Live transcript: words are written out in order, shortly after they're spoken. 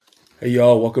Hey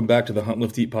y'all, welcome back to the Hunt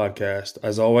Lift Eat podcast.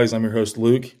 As always, I'm your host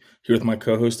Luke, here with my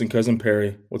co-host and cousin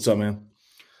Perry. What's up, man?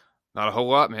 Not a whole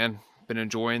lot, man. Been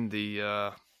enjoying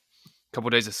the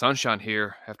couple days of sunshine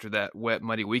here after that wet,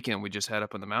 muddy weekend we just had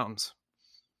up in the mountains.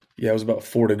 Yeah, it was about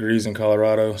 4 degrees in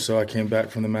Colorado, so I came back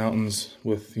from the mountains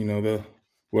with the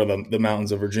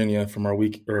mountains of Virginia from our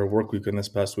week or work weekend this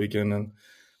past weekend, and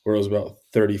where it was about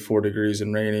 34 degrees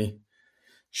and rainy,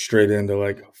 straight into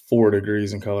like 4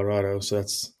 degrees in Colorado. So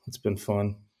it's been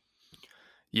fun.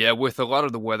 Yeah, with a lot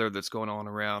of the weather that's going on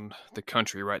around the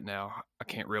country right now, I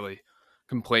can't really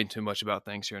complain too much about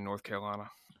things here in North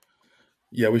Carolina.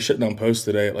 Yeah, we shut down post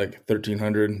today at like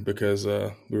 1300 because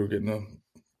we were getting a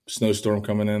snowstorm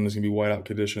coming in. There's gonna be whiteout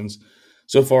conditions.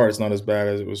 So far, it's not as bad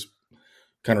as it was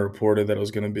kind of reported that it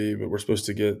was going to be, but we're supposed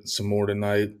to get some more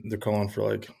tonight. They're calling for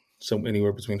like some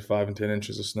anywhere between 5 and 10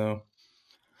 inches of snow.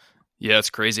 Yeah,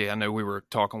 it's crazy. I know we were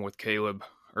talking with Caleb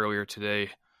earlier today,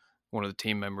 one of the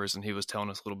team members, and he was telling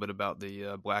us a little bit about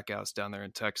the blackouts down there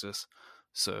in Texas.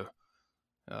 So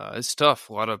it's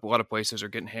tough. A lot of places are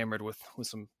getting hammered with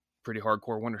some pretty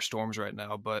hardcore winter storms right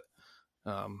now, but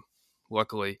um,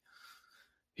 luckily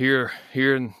here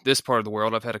in this part of the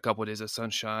world, I've had a couple of days of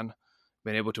sunshine,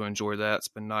 been able to enjoy that. It's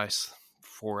been nice.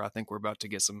 For I think we're about to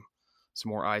get some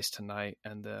more ice tonight,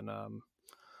 and then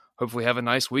hopefully have a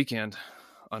nice weekend,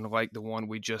 unlike the one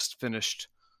we just finished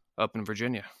up in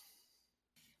Virginia.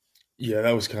 Yeah,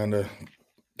 that was kind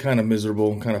of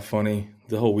miserable, kind of funny.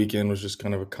 The whole weekend was just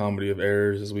kind of a comedy of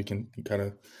errors, as we can kind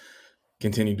of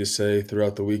continue to say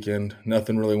throughout the weekend.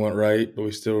 Nothing really went right, but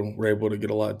we still were able to get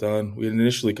a lot done. We had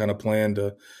initially kind of planned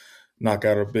to knock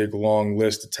out a big long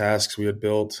list of tasks we had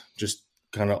built, just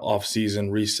kind of off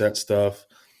season reset stuff,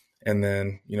 and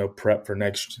then prep for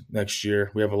next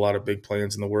year. We have a lot of big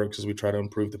plans in the works as we try to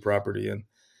improve the property, and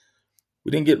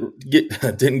we didn't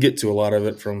get didn't get to a lot of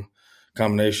it from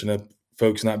combination of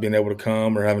folks not being able to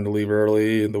come or having to leave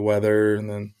early, and the weather, and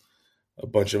then a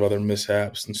bunch of other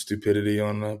mishaps and stupidity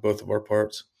on both of our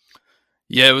parts.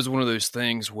 Yeah, it was one of those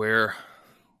things where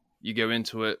you go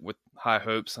into it with high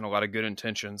hopes and a lot of good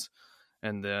intentions,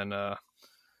 and then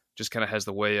just kind of has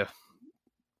the way of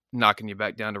knocking you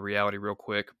back down to reality real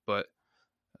quick. But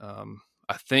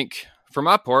I think for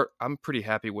my part, I'm pretty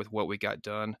happy with what we got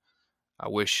done. I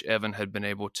wish Evan had been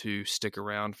able to stick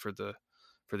around for the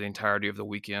entirety of the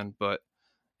weekend, but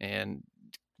and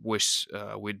wish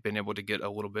we'd been able to get a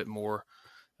little bit more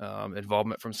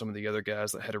involvement from some of the other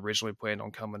guys that had originally planned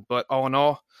on coming. But all in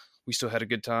all, we still had a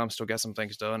good time. Still got some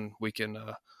things done. We can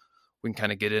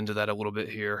kind of get into that a little bit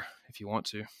here if you want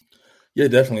to. Yeah,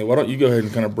 definitely. Why don't you go ahead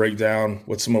and kind of break down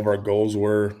what some of our goals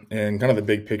were and kind of the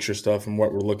big picture stuff and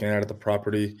what we're looking at the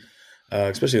property,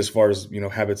 especially as far as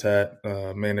habitat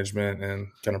management and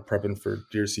kind of prepping for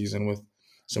deer season with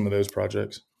some of those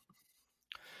projects.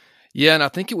 Yeah, and I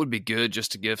think it would be good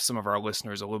just to give some of our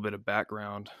listeners a little bit of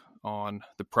background on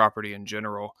the property in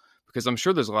general, because I'm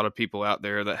sure there's a lot of people out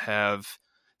there that have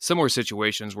similar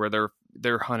situations where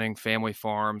they're hunting family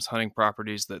farms, hunting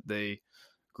properties that they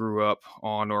grew up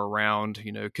on or around.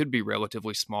 It could be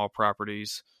relatively small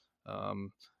properties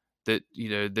um, that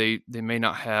they may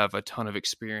not have a ton of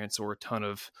experience or a ton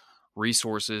of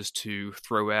resources to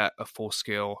throw at a full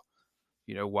scale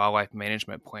wildlife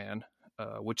management plan,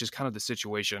 which is kind of the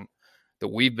situation that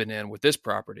we've been in with this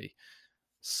property.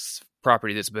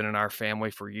 Property that's been in our family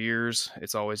for years.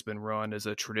 It's always been run as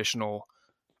a traditional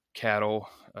cattle,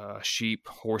 sheep,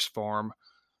 horse farm.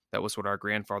 That was what our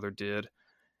grandfather did.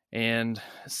 And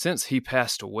since he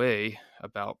passed away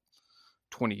about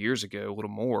 20 years ago, a little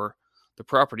more, the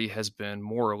property has been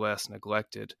more or less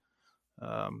neglected.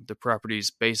 The property is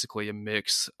basically a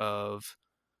mix of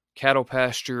cattle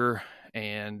pasture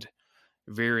and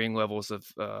varying levels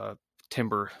of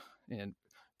timber and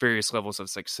various levels of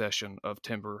succession of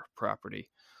timber property.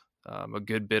 A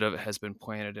good bit of it has been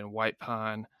planted in white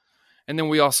pine. And then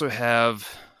we also have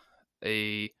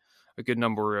a, a good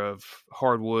number of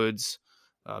hardwoods,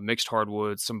 mixed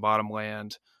hardwoods, some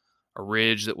bottomland, a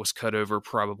ridge that was cut over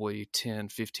probably 10,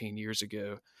 15 years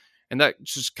ago. And that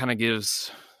just kind of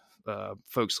gives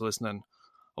folks listening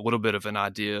a little bit of an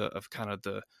idea of kind of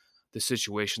the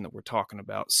situation that we're talking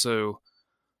about. So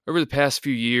over the past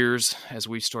few years, as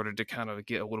we started to kind of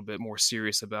get a little bit more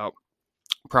serious about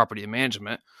property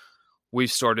management,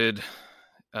 we've started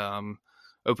um,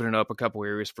 opening up a couple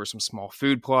areas for some small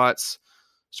food plots.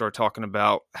 Start talking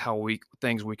about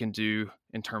things we can do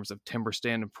in terms of timber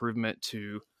stand improvement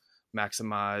to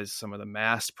maximize some of the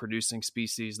mass producing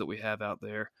species that we have out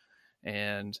there,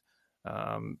 and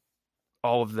um,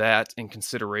 all of that in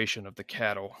consideration of the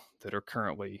cattle that are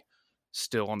currently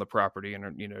still on the property.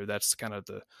 And that's kind of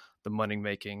the money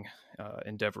making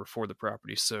endeavor for the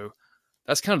property. So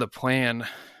that's kind of the plan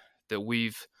that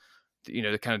we've,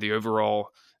 the kind of the overall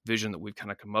vision that we've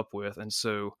kind of come up with. And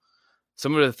so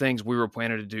some of the things we were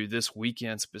planning to do this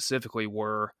weekend specifically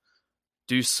were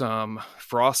do some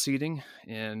frost seeding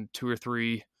in 2 or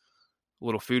 3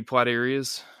 little food plot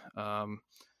areas. Go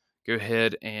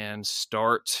ahead and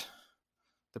start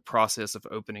the process of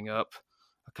opening up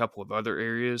a couple of other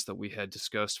areas that we had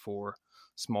discussed for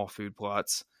small food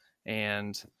plots,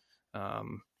 and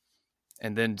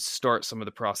then start some of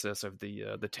the process of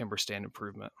the timber stand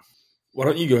improvement. Why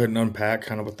don't you go ahead and unpack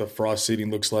kind of what the frost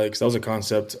seeding looks like? 'Cause that was a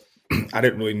concept I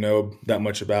didn't really know that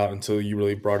much about until you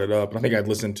really brought it up. And I think I'd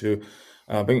listened to,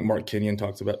 I think Mark Kenyon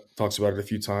talks about it a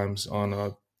few times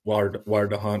on Wired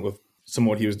to Hunt with some of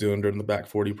what he was doing during the Back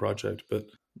 40 project. But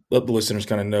let the listeners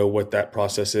kind of know what that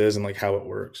process is and like how it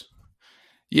works.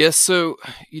 Yeah, so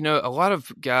a lot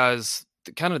of guys,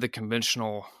 kind of the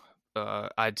conventional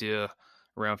idea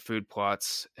around food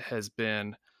plots has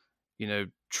been,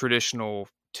 traditional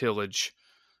tillage,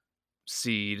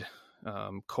 seed,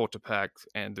 cultipack,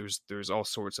 and there's all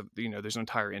sorts of, there's an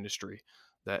entire industry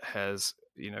that has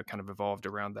kind of evolved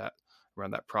around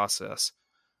that process.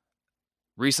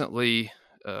 Recently,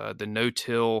 the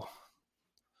no-till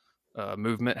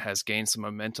movement has gained some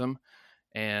momentum,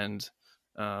 and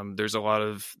there's a lot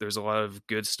of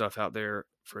good stuff out there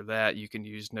for that. You can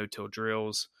use no-till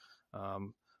drills,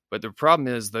 but the problem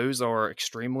is those are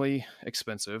extremely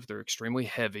expensive. They're extremely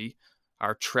heavy.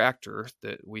 Our tractor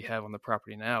that we have on the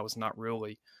property now is not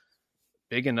really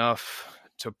big enough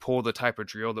to pull the type of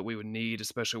drill that we would need,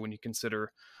 especially when you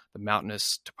consider the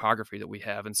mountainous topography that we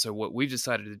have. And so what we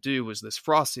decided to do was this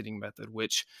frost seeding method,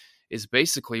 which is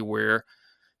basically where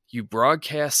you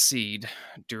broadcast seed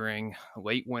during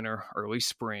late winter, early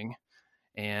spring,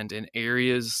 and in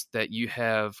areas that you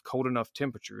have cold enough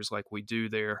temperatures like we do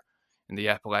there in the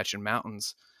Appalachian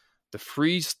Mountains, the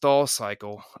freeze-thaw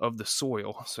cycle of the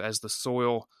soil, so as the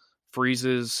soil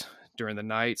freezes during the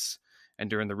nights and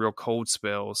during the real cold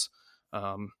spells,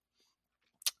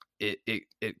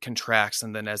 it contracts,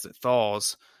 and then as it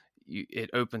thaws, it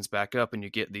opens back up, and you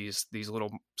get these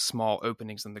little small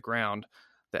openings in the ground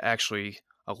that actually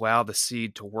allow the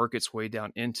seed to work its way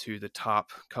down into the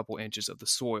top couple inches of the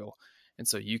soil. And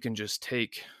so you can just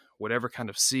take whatever kind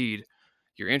of seed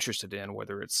you're interested in,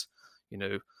 whether it's,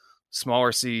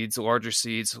 smaller seeds, larger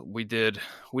seeds. We did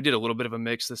a little bit of a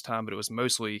mix this time, but it was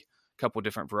mostly a couple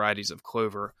different varieties of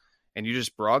clover, and you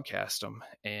just broadcast them,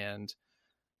 and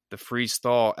the freeze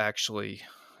thaw actually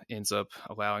ends up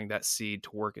allowing that seed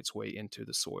to work its way into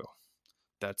the soil.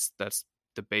 That's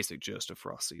the basic gist of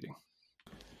frost seeding.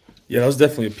 Yeah, that was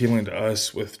definitely appealing to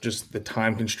us with just the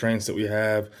time constraints that we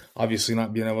have. Obviously,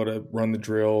 not being able to run the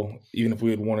drill, even if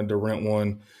we had wanted to rent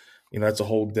one, that's a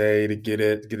whole day to get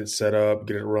it set up,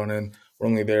 get it running. We're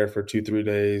only there for 2-3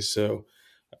 days, so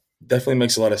definitely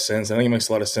makes a lot of sense. I think it makes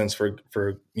a lot of sense for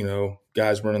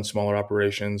guys running smaller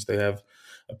operations. They have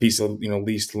a piece of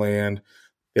leased land.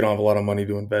 They don't have a lot of money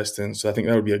to invest in, so I think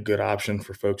that would be a good option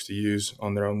for folks to use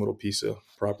on their own little piece of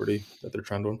property that they're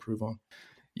trying to improve on.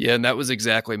 Yeah, and that was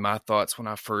exactly my thoughts when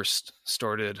I first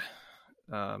started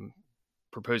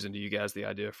proposing to you guys the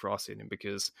idea of frost seeding,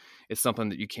 because it's something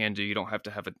that you can do. You don't have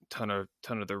to have a ton of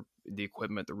the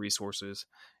equipment, the resources,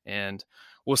 and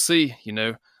we'll see.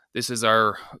 This is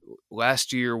our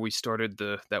last year. We started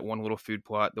that one little food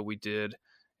plot that we did,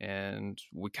 and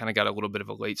we kind of got a little bit of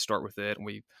a late start with it, and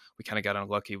we kind of got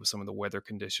unlucky with some of the weather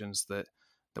conditions that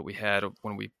we had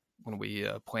when we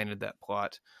planted that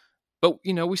plot. But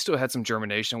we still had some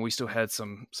germination. We still had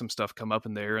some stuff come up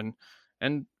in there,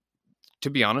 and to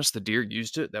be honest, the deer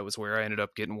used it. That was where I ended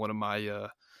up getting one of my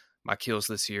my kills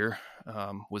this year,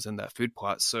 was in that food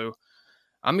plot. So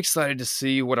I'm excited to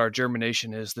see what our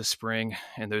germination is this spring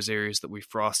in those areas that we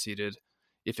frost seeded.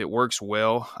 If it works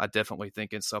well, I definitely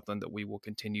think it's something that we will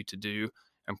continue to do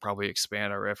and probably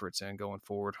expand our efforts in going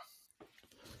forward.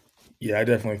 Yeah, I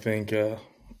definitely think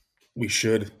we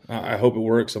should. I hope it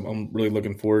works. I'm really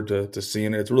looking forward to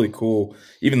seeing it. It's really cool,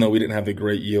 even though we didn't have the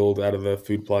great yield out of the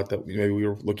food plot that maybe we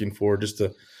were looking for. Just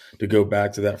to go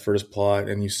back to that first plot,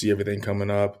 and you see everything coming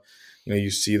up.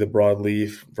 You see the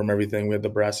broadleaf from everything. We had the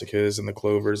brassicas and the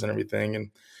clovers and everything,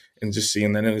 and just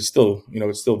seeing that, and it's still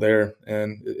it's still there,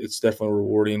 and it's definitely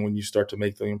rewarding when you start to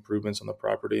make the improvements on the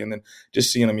property, and then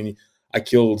just seeing. I mean, I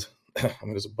killed. It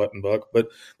was a button buck, but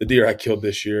the deer I killed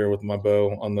this year with my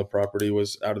bow on the property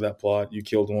was out of that plot. You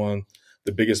killed one.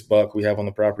 The biggest buck we have on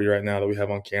the property right now that we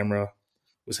have on camera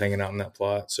was hanging out in that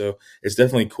plot. So it's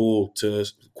definitely cool to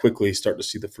quickly start to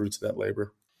see the fruits of that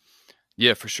labor.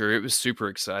 Yeah, for sure. It was super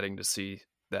exciting to see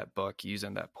that buck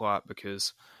using that plot,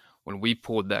 because when we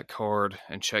pulled that card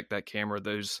and checked that camera,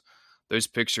 those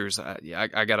pictures,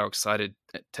 I got all excited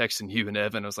texting you and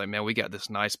Evan. I was like, man, we got this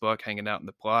nice buck hanging out in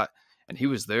the plot. And he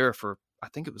was there for, I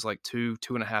think it was like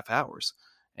 2.5 hours.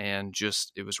 And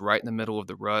just, it was right in the middle of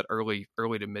the rut, early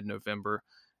to mid-November.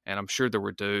 And I'm sure there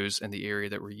were does in the area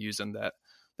that were using that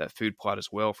food plot as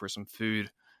well for some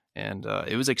food. And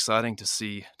it was exciting to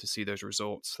see those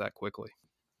results that quickly.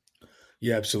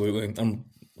 Yeah, absolutely. I'm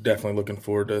definitely looking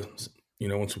forward to,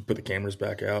 once we put the cameras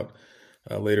back out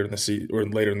later in the or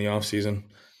later in the off season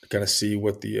to kind of see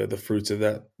what the fruits of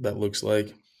that looks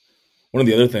like. One of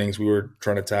the other things we were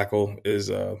trying to tackle is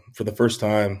for the first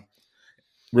time,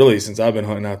 really since I've been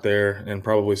hunting out there, and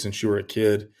probably since you were a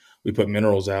kid, we put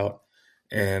minerals out,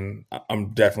 and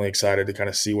I'm definitely excited to kind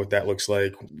of see what that looks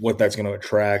like, what that's going to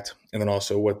attract, and then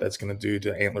also what that's going to do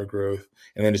to antler growth,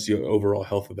 and then just the overall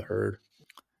health of the herd.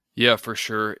 Yeah, for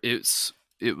sure.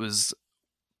 It was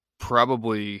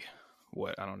probably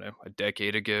what, I don't know, a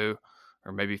decade ago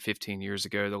or maybe 15 years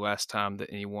ago, the last time that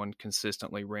anyone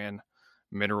consistently ran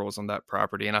minerals on that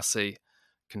property. And I say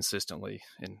consistently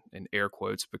in air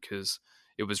quotes, because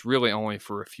it was really only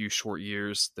for a few short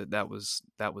years that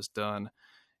was done.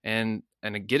 And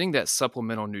getting that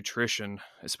supplemental nutrition,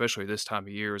 especially this time of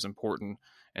year, is important.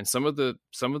 And some of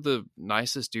the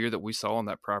nicest deer that we saw on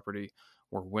that property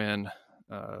were when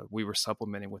we were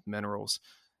supplementing with minerals.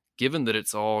 Given that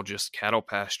it's all just cattle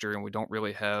pasture and we don't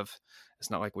really have,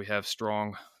 it's not like we have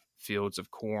strong fields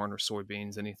of corn or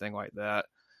soybeans, anything like that.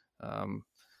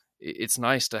 It's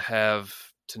nice to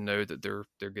know that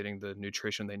they're getting the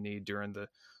nutrition they need during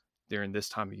this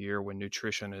time of year when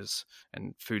nutrition is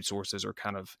and food sources are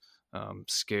kind of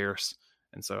scarce.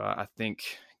 And so I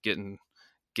think getting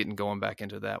going back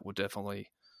into that will definitely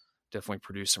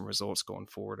produce some results going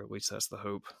forward. At least that's the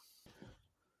hope.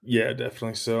 Yeah,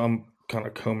 definitely. So I'm kind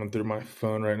of combing through my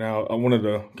phone right now. I wanted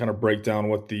to kind of break down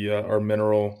what the our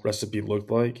mineral recipe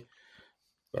looked like,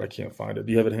 but I can't find it.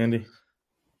 Do you have it handy?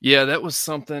 Yeah, that was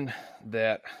something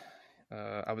that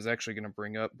I was actually going to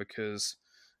bring up because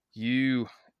you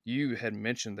had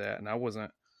mentioned that, and I wasn't.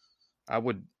 I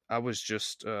was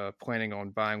just planning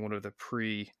on buying one of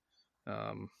the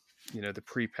um, the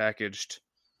pre-packaged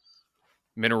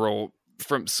mineral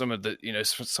from some of the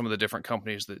some of the different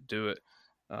companies that do it.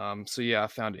 So yeah, I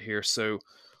found it here. So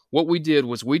what we did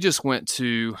was we just went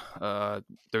to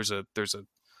there's a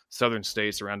southern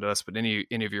states around us, but any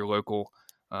of your local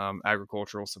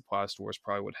agricultural supply stores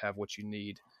probably would have what you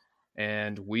need.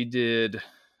 And we did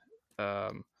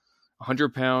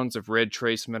 100 pounds of red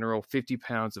trace mineral, 50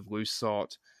 pounds of loose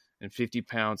salt, and 50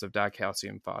 pounds of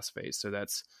dicalcium phosphate. So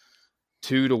that's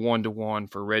 2 to 1 to 1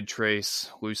 for red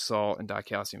trace, loose salt, and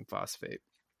dicalcium phosphate.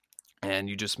 And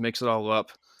you just mix it all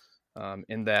up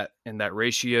in that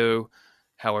ratio,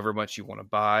 however much you want to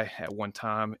buy at one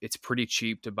time. It's pretty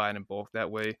cheap to buy it in bulk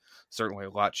that way. Certainly a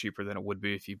lot cheaper than it would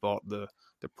be if you bought the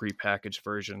prepackaged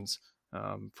versions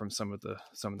from some of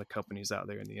the companies out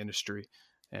there in the industry.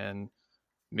 And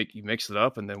you mix it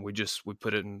up, and then we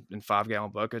put it in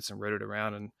 5-gallon buckets and rode it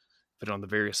around and put it on the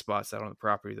various spots out on the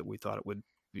property that we thought it would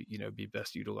be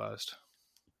best utilized.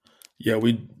 Yeah,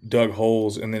 we dug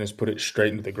holes and then just put it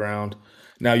straight into the ground.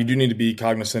 Now you do need to be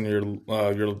cognizant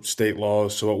of your state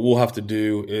laws. So what we'll have to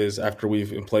do is after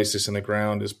we've placed this in the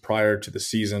ground is prior to the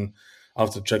season. I'll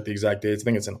have to check the exact dates. I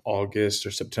think it's in August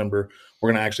or September.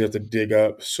 We're going to actually have to dig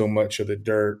up so much of the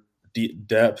dirt,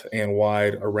 depth and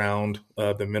wide around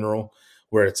the mineral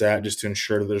where it's at, just to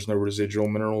ensure that there's no residual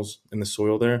minerals in the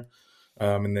soil there,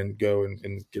 and then go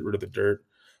and get rid of the dirt.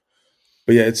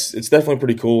 But yeah, it's definitely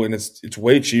pretty cool, and it's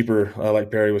way cheaper,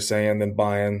 like Perry was saying, than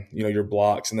buying your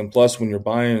blocks. And then plus, when you're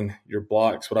buying your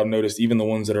blocks, what I've noticed, even the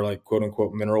ones that are like quote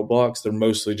unquote mineral blocks, they're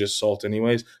mostly just salt,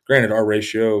 anyways. Granted, our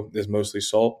ratio is mostly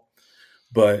salt,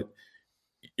 but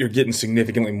you're getting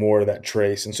significantly more of that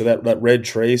trace, and so that red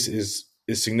trace is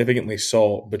significantly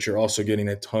salt, but you're also getting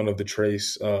a ton of the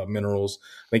trace minerals.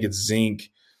 I think it's zinc,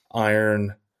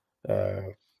 iron. Uh,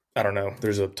 I don't know.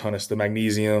 There's a ton of the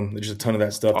magnesium. There's a ton of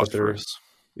that stuff that they're Phosphorus.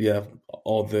 yeah,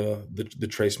 all the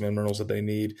trace minerals that they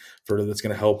need for that's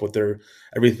going to help with their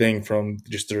everything from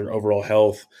just their overall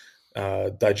health,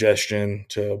 digestion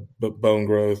to bone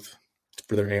growth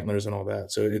for their antlers and all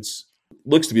that. So it's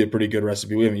looks to be a pretty good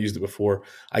recipe. We haven't used it before.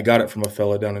 I got it from a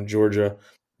fella down in Georgia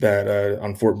that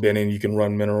on Fort Benning you can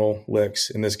run mineral licks,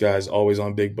 and this guy's always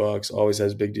on big bucks, always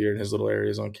has big deer in his little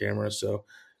areas on camera. So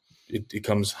it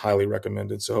comes highly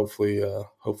recommended. So hopefully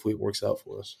it works out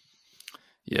for us.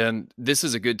 Yeah, and this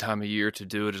is a good time of year to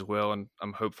do it as well. And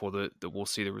I'm hopeful that we'll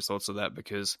see the results of that,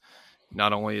 because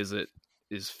not only is it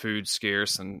is food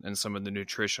scarce, and some of the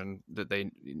nutrition that they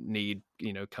need,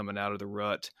 coming out of the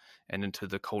rut and into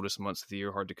the coldest months of the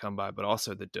year, hard to come by, but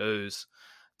also the does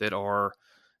that are,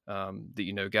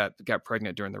 that, got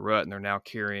pregnant during the rut and they're now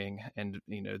carrying, and,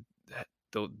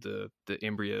 the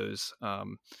embryos.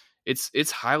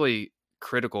 It's highly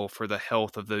critical for the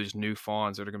health of those new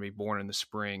fawns that are going to be born in the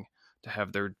spring to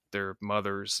have their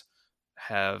mothers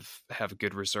have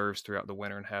good reserves throughout the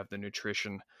winter and have the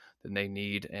nutrition that they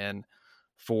need. And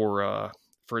for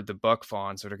the buck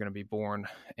fawns that are going to be born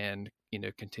and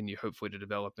continue hopefully to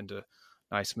develop into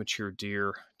nice mature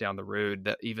deer down the road,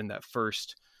 that even that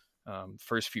first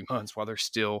few months while they're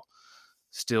still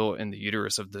in the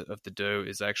uterus of the doe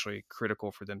is actually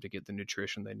critical for them to get the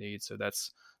nutrition they need. So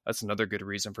that's another good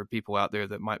reason for people out there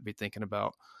that might be thinking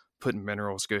about putting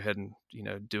minerals. Go ahead and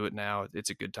do it now. It's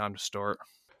a good time to start.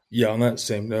 Yeah, on that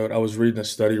same note, I was reading a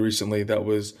study recently that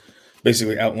was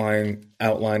basically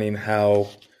outlining how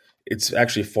it's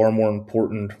actually far more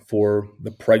important for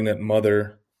the pregnant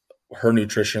mother, her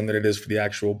nutrition, than it is for the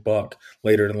actual buck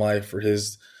later in life for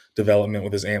his development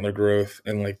with his antler growth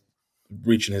and like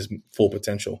reaching his full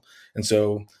potential. And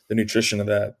so the nutrition of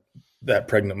that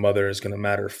pregnant mother is going to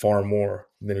matter far more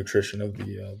than the nutrition of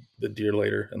the deer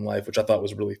later in life, which I thought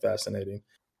was really fascinating.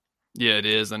 Yeah, it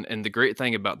is. And the great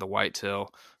thing about the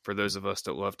whitetail, for those of us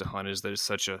that love to hunt, is that it's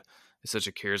such a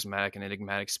charismatic and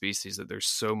enigmatic species that there's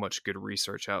so much good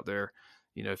research out there.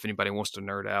 If anybody wants to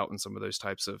nerd out in some of those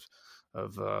types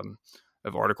of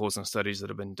articles and studies that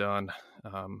have been done,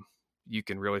 you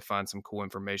can really find some cool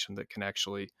information that can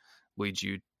actually lead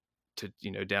you to,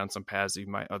 down some paths that you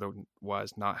might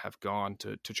otherwise not have gone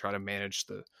to try to manage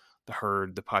the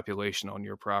herd, the population on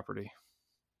your property.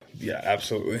 Yeah,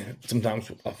 absolutely.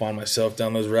 Sometimes I find myself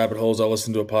down those rabbit holes. I'll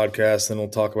listen to a podcast and we'll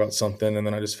talk about something, and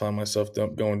then I just find myself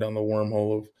going down the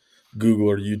wormhole of Google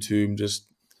or YouTube, just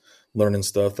learning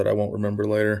stuff that I won't remember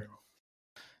later.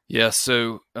 Yeah,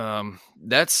 so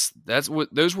that's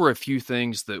what those were a few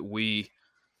things that we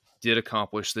did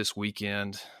accomplish this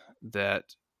weekend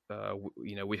that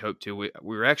we hope to. We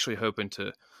were actually hoping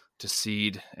to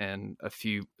seed and a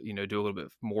few, do a little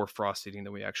bit more frost seeding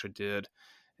than we actually did,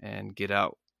 and get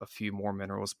out a few more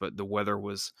minerals, but the weather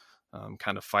was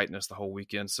kind of fighting us the whole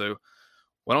weekend. So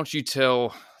why don't you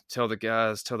tell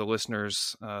the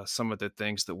listeners some of the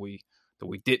things that we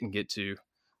didn't get to,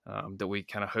 that we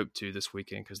kind of hoped to this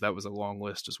weekend, because that was a long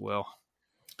list as well.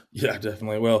 Yeah,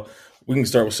 definitely. Well, we can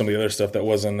start with some of the other stuff that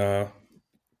wasn't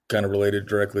kind of related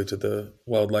directly to the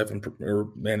wildlife or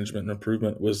management and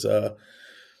improvement. Was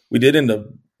we did end up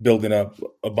building up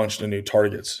a bunch of new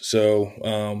targets.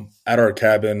 So at our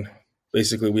cabin,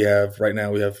 basically we have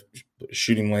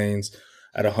shooting lanes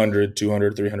at 100,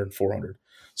 200, 300, 400.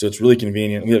 So it's really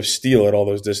convenient. We have steel at all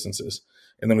those distances.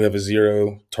 And then we have a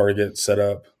zero target set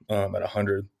up at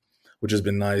 100, which has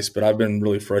been nice. But I've been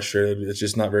really frustrated. It's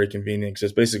just not very convenient because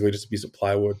it's basically just a piece of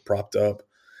plywood propped up.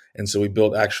 And so we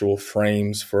built actual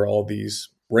frames for all these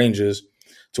ranges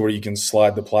to where you can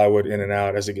slide the plywood in and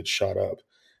out as it gets shot up,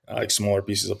 like smaller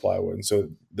pieces of plywood. And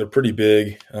so they're pretty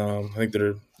big. I think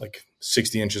they're like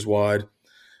 60 inches wide.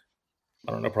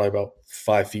 I don't know, probably about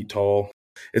 5 feet tall.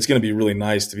 It's going to be really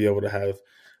nice to be able to have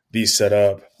these set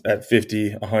up at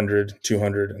 50, 100,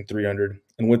 200, and 300.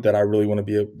 And with that, I really want to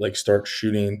be able to start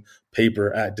shooting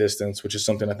paper at distance, which is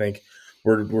something I think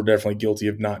we're definitely guilty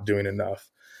of not doing enough,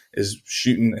 is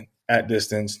shooting at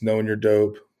distance, knowing your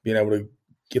dope, being able to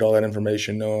get all that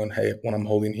information, knowing, hey, when I'm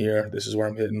holding here, this is where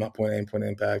I'm hitting my point aim, point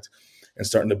impact, and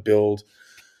starting to build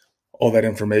all that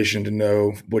information to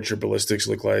know what your ballistics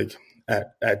look like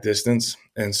at distance.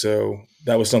 And so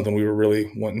that was something we were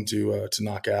really wanting to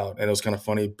knock out. And it was kind of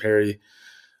funny. Perry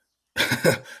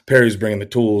was bringing the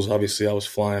tools. Obviously, I was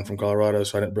flying from Colorado,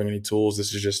 so I didn't bring any tools.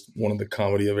 This is just one of the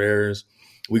comedy of errors.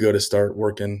 We go to start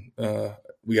working.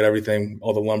 We got everything,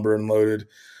 all the lumber unloaded,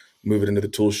 move it into the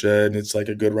tool shed. It's like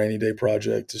a good rainy day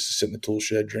project, just to sit in the tool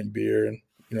shed, drink beer, and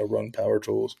run power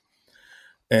tools.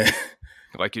 And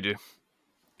like you do.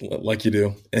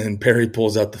 And Perry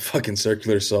pulls out the fucking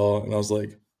circular saw, and I was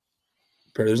like,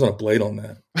 Perry, there's not a blade on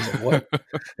that. He's like, what?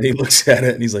 And he looks at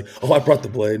it, and he's like, oh, I brought the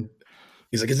blade.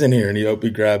 He's like, it's in here. And he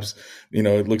grabs,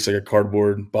 it looks like a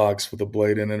cardboard box with a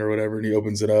blade in it or whatever, and he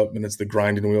opens it up, and it's the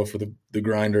grinding wheel for the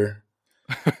grinder.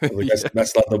 I was like,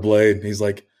 that's not the blade. And he's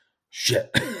like,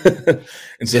 shit.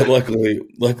 And so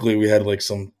luckily we had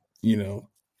some,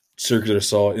 circular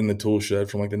saw in the tool shed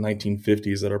from the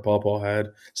 1950s that our pawpaw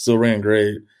had. Still ran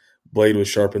great. Blade was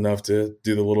sharp enough to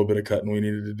do the little bit of cutting we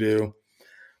needed to do.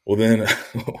 Well, then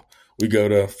we go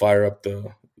to fire up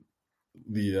the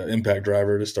impact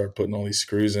driver to start putting all these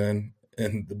screws in,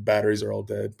 and the batteries are all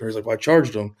dead. Perry's like, well, I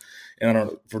charged them. And I don't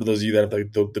know, for those of you that have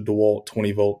like the DeWalt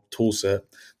 20-volt tool set,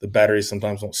 the batteries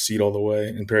sometimes don't seat all the way.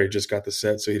 And Perry just got the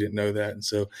set, so he didn't know that. And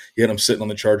so he had them sitting on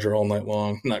the charger all night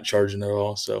long, not charging at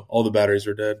all. So all the batteries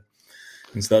are dead.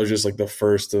 And so that was just like the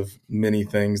first of many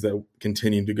things that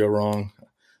continued to go wrong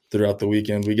throughout the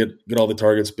weekend. We get all the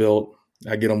targets built.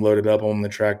 I get them loaded up on the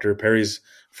tractor. Perry's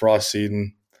frost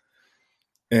seeding,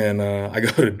 and I go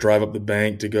to drive up the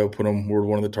bank to go put them where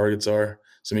one of the targets are.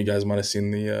 Some of you guys might have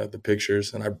seen the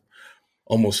pictures, and I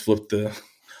almost flipped the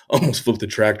almost flipped the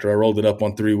tractor. I rolled it up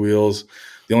on 3 wheels.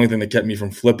 The only thing that kept me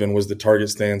from flipping was the target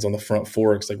stands on the front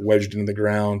forks, like wedged into the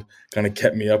ground, kind of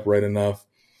kept me upright enough.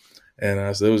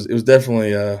 And so it was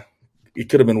definitely it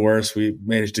could have been worse. We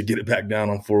managed to get it back down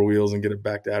on 4 wheels and get it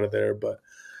back out of there. But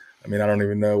I mean, I don't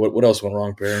even know what else went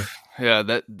wrong, Perry. Yeah,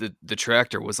 that the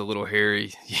tractor was a little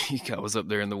hairy. I was up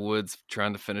there in the woods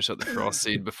trying to finish up the frost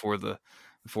seed before it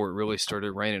really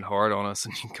started raining hard on us.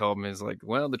 And he called me. He's like,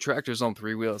 "Well, the tractor's on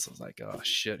 3 wheels." I was like, "Oh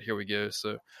shit, here we go."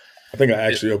 So I think I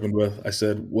actually opened with, I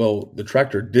said, well, the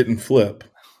tractor didn't flip,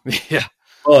 yeah,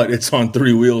 but it's on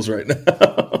 3 wheels right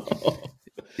now.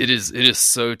 it is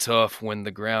so tough when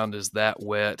the ground is that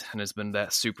wet and has been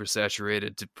that super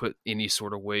saturated to put any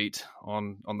sort of weight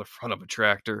on the front of a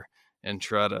tractor and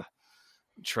try to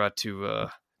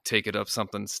take it up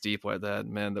something steep like that.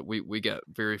 Man, that we got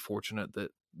very fortunate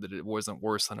that it wasn't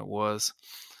worse than it was.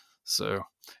 So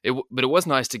but it was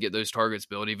nice to get those targets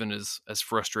built, even as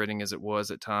frustrating as it was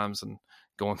at times, and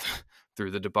going through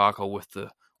the debacle with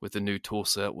the new tool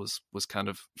set was kind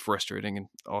of frustrating and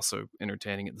also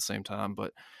entertaining at the same time.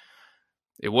 But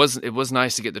it was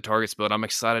nice to get the targets built. I'm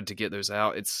excited to get those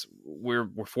out. We're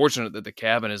fortunate that the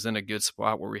cabin is in a good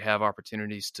spot where we have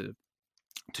opportunities to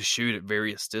shoot at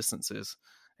various distances.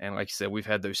 And like you said, we've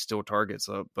had those still targets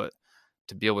up, but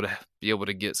to be able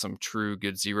to get some true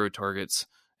good zero targets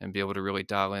and be able to really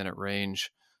dial in at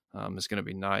range is going to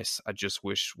be nice. I just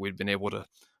wish we'd been able to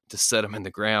set them in the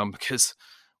ground, because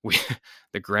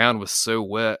the ground was so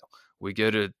wet. We go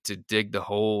to dig the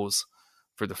holes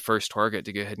for the first target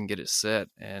to go ahead and get it set,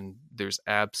 and there's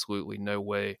absolutely no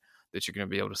way that you're going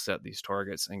to be able to set these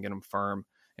targets and get them firm.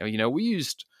 And we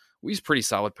used pretty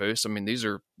solid posts. I mean, these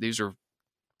are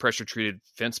pressure treated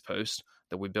fence posts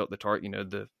that we built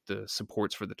the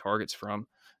supports for the targets from,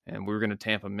 and we were going to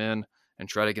tamp them in and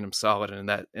try to get them solid. And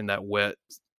in that wet,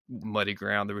 muddy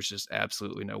ground, there was just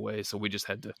absolutely no way. So we just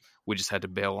had to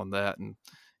bail on that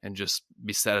and just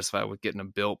be satisfied with getting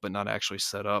them built, but not actually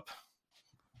set up.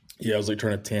 Yeah, I was like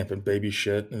trying to tamp and baby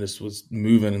shit, and this was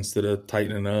moving instead of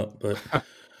tightening up. But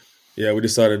yeah, we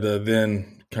decided to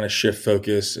then kind of shift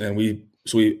focus, and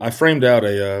I framed out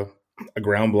a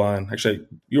ground blind. Actually,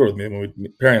 you were with me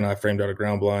when Perry and I framed out a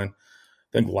ground blind,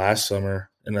 I think last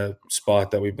summer, in a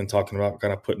spot that we've been talking about,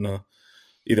 kind of putting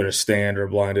either a stand or a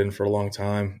blind in for a long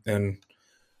time, and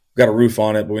got a roof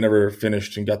on it, but we never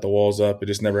finished and got the walls up. It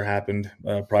just never happened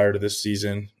prior to this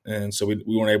season, and so we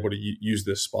weren't able to use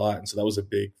this spot, and so that was a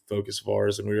big focus of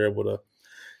ours. And we were able to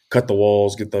cut the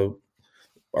walls,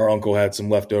 our uncle had some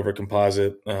leftover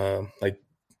composite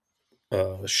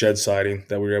shed siding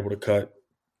that we were able to cut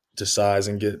to size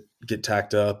and get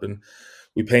tacked up, and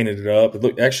we painted it up.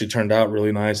 It actually turned out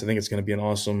really nice. I think it's going to be an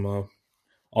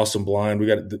awesome blind. We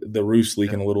got the roof's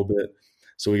leaking a little bit,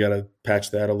 so we got to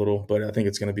patch that a little, but I think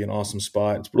it's going to be an awesome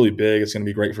spot. It's really big. It's going to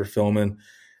be great for filming.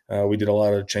 We did a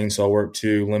lot of chainsaw work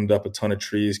too, limbed up a ton of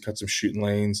trees, cut some shooting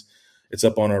lanes. It's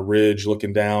up on a ridge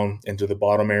looking down into the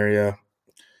bottom area.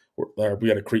 We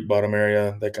got a creek bottom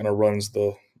area that kind of runs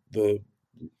the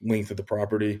length of the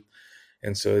property.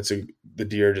 And so the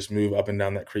deer just move up and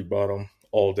down that creek bottom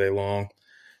all day long.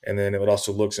 And then it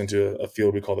also looks into a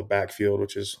field we call the backfield,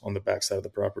 which is on the backside of the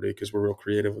property, because we're real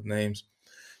creative with names.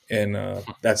 And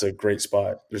that's a great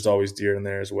spot. There's always deer in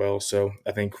there as well. So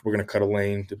I think we're going to cut a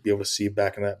lane to be able to see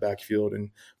back in that backfield.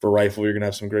 And for rifle, you're going to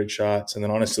have some great shots. And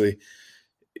then honestly,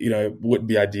 it wouldn't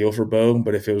be ideal for bow,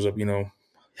 but if it was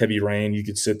heavy rain, you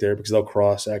could sit there because they'll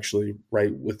cross actually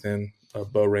right within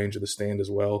bow range of the stand as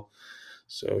well.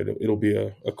 So it'll be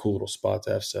a cool little spot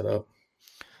to have set up.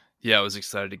 Yeah, I was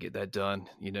excited to get that done.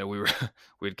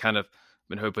 We'd kind of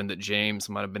been hoping that James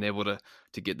might have been able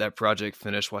to get that project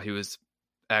finished while he was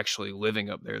actually living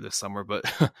up there this summer. But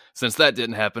since that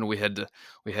didn't happen, we had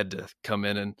to come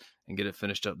in and get it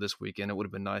finished up this weekend. It would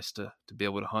have been nice to be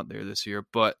able to hunt there this year.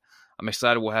 But I'm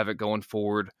excited we'll have it going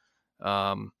forward.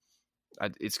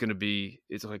 It's going to be,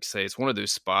 it's like I say, it's one of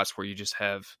those spots where you just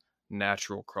have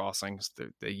natural crossings.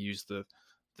 They use the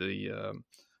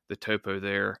topo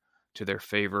there to their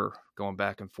favor, going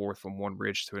back and forth from one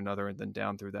ridge to another and then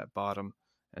down through that bottom.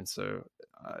 And so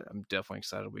I'm definitely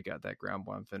excited we got that ground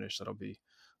blind finished. That'll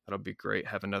be great.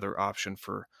 Have another option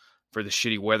for the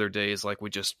shitty weather days like we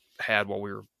just had while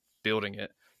we were building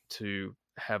it, to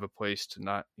have a place to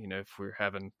not, if we're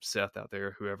having Seth out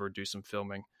there, whoever, do some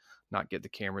filming, not get the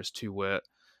cameras too wet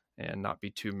and not be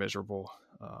too miserable.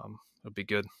 It'll be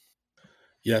good.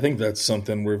 Yeah, I think that's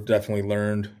something we've definitely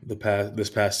learned this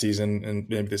past season and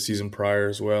maybe the season prior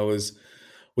as well, is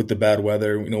with the bad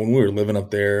weather. When we were living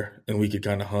up there and we could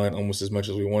kind of hunt almost as much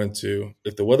as we wanted to,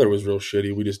 if the weather was real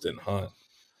shitty, we just didn't hunt.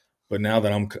 But now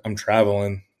that I'm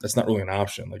traveling, that's not really an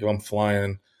option. Like if I'm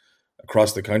flying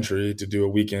across the country to do a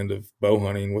weekend of bow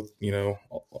hunting with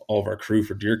all of our crew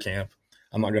for deer camp,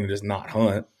 I'm not going to just not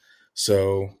hunt.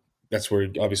 So that's where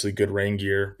obviously good rain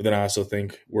gear. But then I also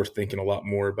think we're thinking a lot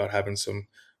more about having some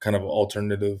kind of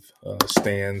alternative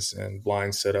stands and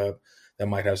blinds set up that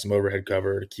might have some overhead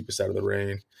cover to keep us out of the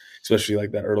rain, especially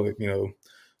like that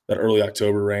early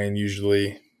October rain.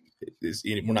 Usually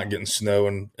we're not getting snow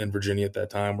in Virginia at that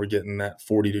time. We're getting that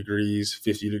 40 degrees,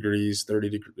 50 degrees, 30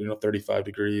 degrees, 35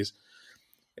 degrees,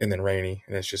 and then rainy,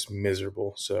 and it's just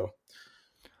miserable. So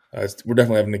we're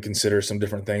definitely having to consider some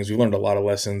different things. We've learned a lot of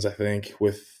lessons, I think,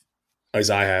 as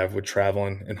I have with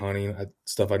traveling and hunting,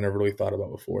 stuff I never really thought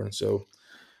about before. And so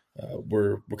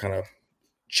we're kind of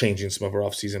changing some of our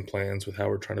off-season plans with how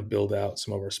we're trying to build out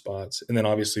some of our spots. And then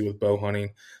obviously with bow hunting,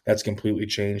 that's completely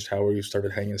changed how we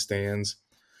started hanging stands.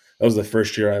 That was the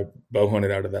first year I bow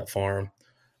hunted out of that farm.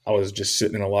 I was just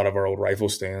sitting in a lot of our old rifle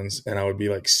stands, and I would be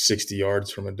like 60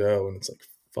 yards from a doe, and it's like,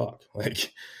 fuck,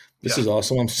 like this is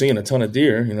awesome. I'm seeing a ton of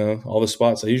deer, all the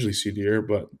spots I usually see deer,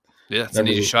 but yeah, it's an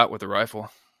easy shot with the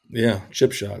rifle. Yeah,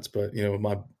 chip shots, but with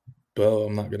my bow,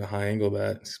 I'm not going to high angle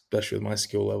that, especially with my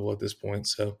skill level at this point.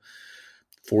 So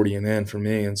 40 and in for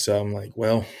me, and so I'm like,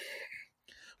 well,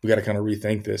 we got to kind of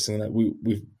rethink this. And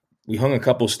we hung a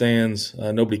couple stands.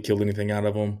 Nobody killed anything out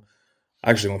of them. I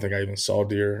actually don't think I even saw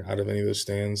deer out of any of those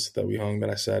stands that we hung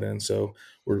that I sat in. So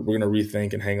we're going to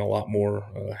rethink and hang a lot more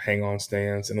hang-on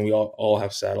stands. And then we all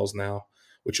have saddles now,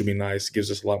 which would be nice. It gives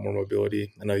us a lot more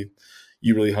mobility. I know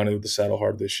you really hunted with the saddle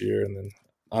hard this year, and then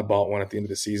I bought one at the end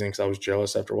of the season because I was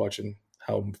jealous after watching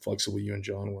how flexible you and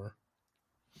John were.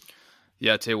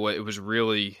 Yeah, I tell you what, it was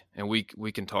really, and we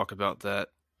can talk about that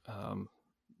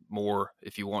more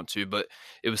if you want to, but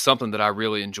it was something that I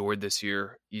really enjoyed this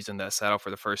year, using that saddle for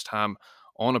the first time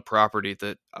on a property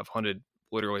that I've hunted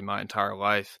literally my entire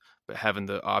life, but having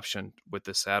the option with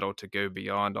the saddle to go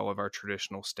beyond all of our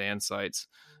traditional stand sites,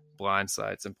 blind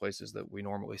sites, and places that we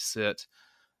normally sit.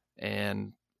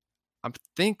 And I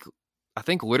think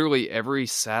literally every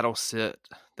saddle sit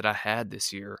that I had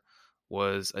this year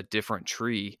was a different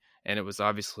tree, and it was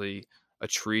obviously a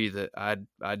tree that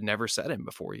I'd never sat in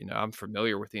before. I'm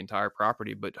familiar with the entire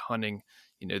property, but hunting,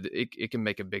 it can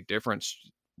make a big difference.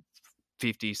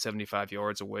 50, 75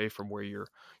 yards away from where you're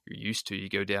used to, you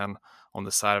go down on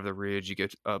the side of the ridge, you go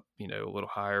up, a little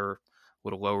higher, a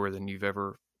little lower than you've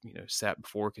ever, sat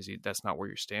before, because that's not where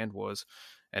your stand was.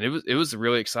 And it was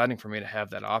really exciting for me to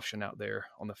have that option out there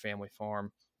on the family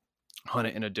farm, hunt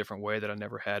it in a different way that I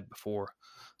never had before.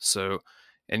 So,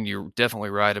 and you're definitely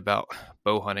right about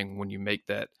bow hunting when you make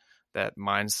that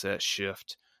mindset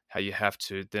shift, how you have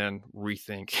to then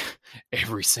rethink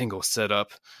every single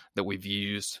setup that we've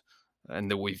used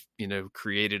and that we've,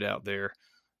 created out there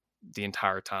the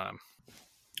entire time.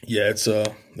 Yeah, it's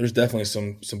there's definitely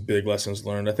some big lessons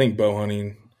learned. I think bow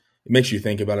hunting, it makes you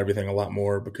think about everything a lot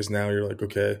more, because now you're like,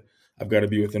 okay, I've got to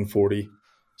be within 40.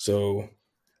 So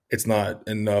it's not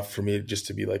enough for me just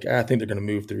to be like, I think they're going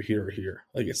to move through here or here.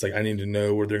 Like, it's like I need to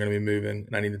know where they're going to be moving,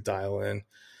 and I need to dial in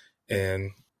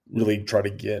and really try to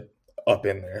get up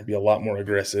in there, be a lot more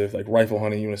aggressive. Like rifle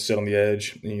hunting, you want to sit on the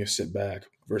edge and you sit back,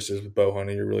 versus with bow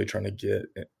hunting, you're really trying to get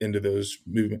into those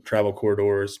movement travel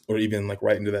corridors, or even like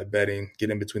right into that bedding,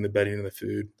 get in between the bedding and the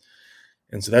food.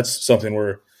 And so that's something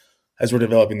where, as we're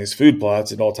developing these food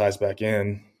plots, it all ties back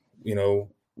in.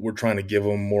 We're trying to give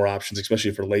them more options,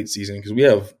 especially for late season, because we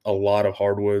have a lot of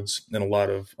hardwoods and a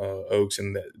lot of oaks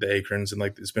in the acorns, and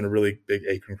like it's been a really big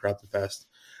acorn crop the past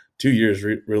 2 years,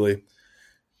 really.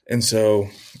 And so,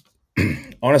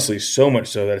 honestly, so much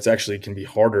so that it's actually can be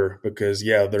harder, because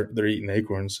they're eating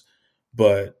acorns,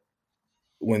 but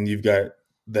when you've got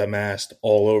that mast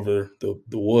all over the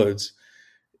woods,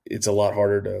 it's a lot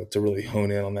harder to really hone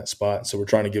in on that spot. So we're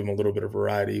trying to give them a little bit of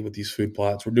variety with these food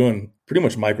plots. We're doing pretty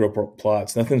much micro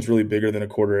plots. Nothing's really bigger than a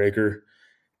quarter acre.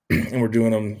 And we're doing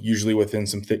them usually within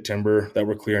some thick timber that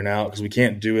we're clearing out, because we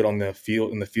can't do it in the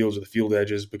fields or the field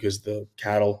edges, because the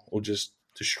cattle will just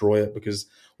destroy it, because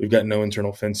we've got no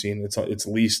internal fencing. It's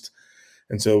leased.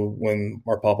 And so when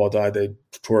our pawpaw died, they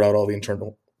tore out all the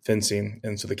fencing,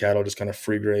 and so the cattle just kind of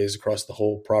free graze across the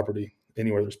whole property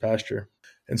anywhere there's pasture.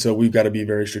 And so we've got to be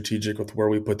very strategic with where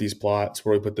we put these plots,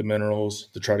 where we put the minerals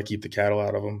to try to keep the cattle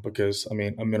out of them. Because I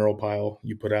mean, a mineral pile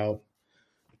you put out,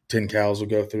 10 cows will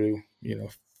go through,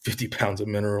 50 pounds of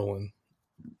mineral in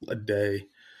a day.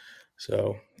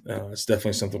 So it's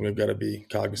definitely something we've got to be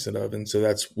cognizant of. And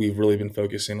so we've really been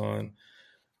focusing on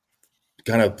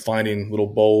kind of finding little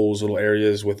bowls, little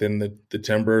areas within the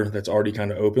timber that's already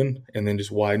kind of open, and then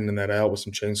just widening that out with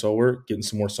some chainsaw work, getting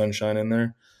some more sunshine in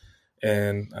there.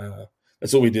 And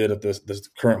that's what we did at this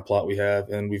current plot we have.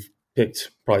 And we've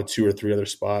picked probably 2 or 3 other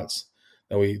spots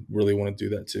that we really want to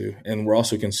do that to. And we're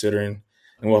also considering,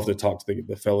 and we'll have to talk to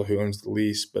the fellow who owns the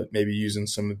lease, but maybe using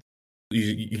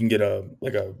you can get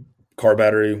a car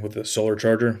battery with a solar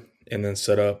charger and then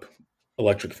set up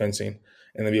electric fencing,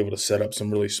 and then be able to set up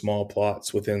some really small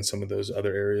plots within some of those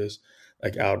other areas,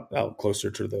 like out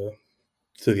closer to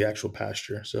the actual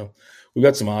pasture. So we've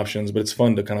got some options, but it's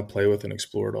fun to kind of play with and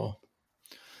explore it all.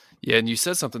 Yeah, and you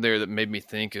said something there that made me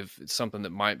think of something that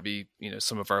might be,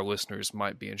 some of our listeners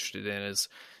might be interested in is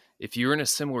if you're in a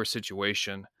similar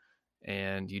situation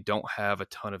and you don't have a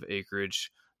ton of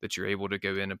acreage that you're able to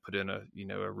go in and put in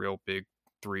a real big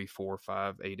 3, 4,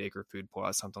 5, 8 acre food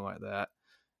plot, something like that.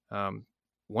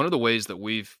 One of the ways that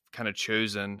we've kind of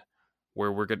chosen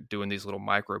where we're doing these little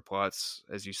micro plots,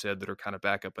 as you said, that are kind of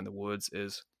back up in the woods,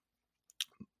 is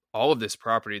all of this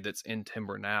property that's in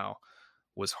timber now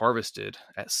was harvested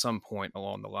at some point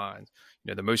along the line.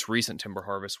 The most recent timber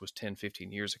harvest was 10,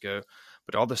 15 years ago,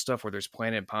 but all the stuff where there's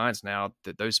planted pines now,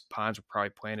 that those pines were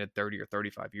probably planted 30 or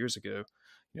 35 years ago,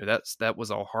 that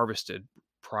was all harvested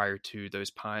prior to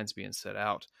those pines being set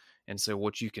out. And so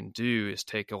what you can do is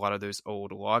take a lot of those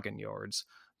old logging yards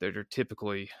that are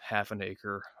typically half an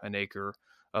acre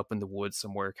up in the woods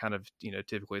somewhere, kind of,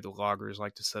 typically the loggers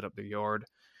like to set up their yard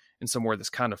in somewhere that's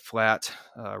kind of flat,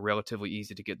 relatively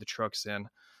easy to get the trucks in,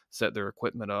 set their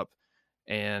equipment up.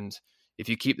 And if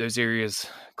you keep those areas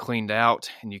cleaned out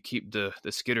and you keep the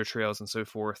skidder trails and so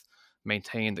forth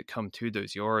maintained that come to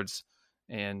those yards,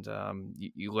 and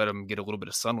you let them get a little bit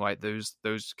of sunlight,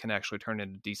 those can actually turn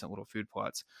into decent little food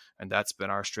plots. And that's been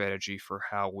our strategy for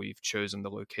how we've chosen the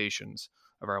locations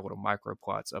of our little micro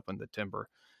plots up in the timber.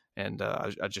 And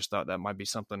I just thought that might be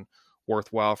something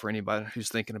worthwhile for anybody who's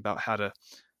thinking about how to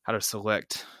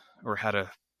select or how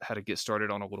to get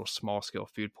started on a little small scale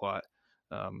food plot.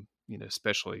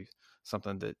 Especially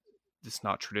something that's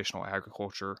not traditional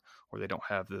agriculture, or they don't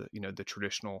have the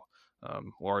traditional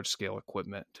large scale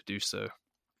equipment to do so.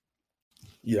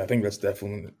 Yeah, I think that's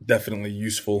definitely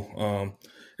useful.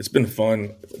 It's been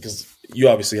fun because you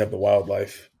obviously have the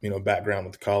wildlife, background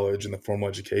with college and the formal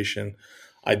education.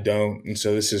 I don't, and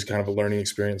so this is kind of a learning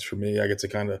experience for me. I get to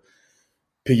kind of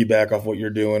piggyback off what you're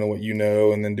doing and what you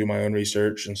know, and then do my own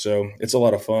research. And so it's a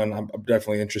lot of fun. I'm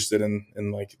definitely interested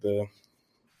in like the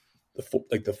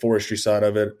forestry side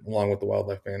of it, along with the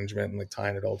wildlife management, and like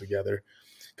tying it all together,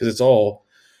 because it's all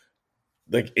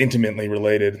like intimately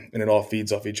related and it all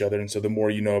feeds off each other. And so the more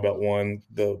you know about one,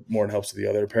 the more it helps the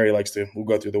other. Perry we'll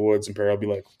go through the woods, and Perry will be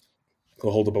like,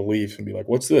 he'll hold up a leaf and be like,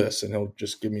 "What's this?" And he'll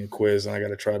just give me a quiz, and I got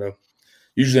to try to.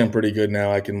 Usually, I'm pretty good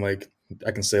now. I can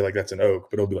say like that's an oak,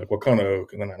 but he'll be like, "What kind of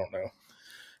oak?" And then I don't know.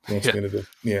 He wants me to do,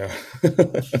 yeah.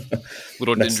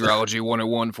 Little dendrology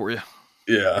 101 for you.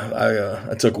 Yeah,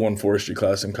 I took one forestry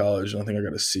class in college, and I think I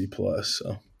got a C plus.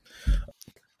 So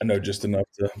I know just enough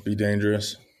to be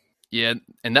dangerous. Yeah,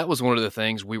 and that was one of the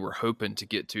things we were hoping to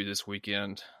get to this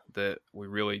weekend that we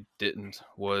really didn't.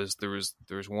 Was there was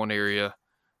one area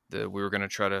that we were going to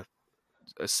try to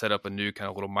set up a new kind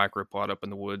of little micro plot up in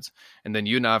the woods, and then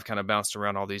you and I have kind of bounced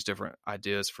around all these different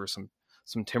ideas for some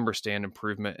timber stand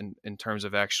improvement in terms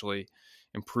of actually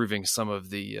improving some of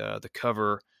the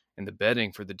cover and the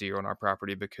bedding for the deer on our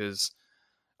property, because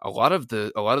a lot of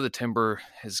the timber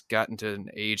has gotten to an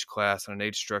age class and an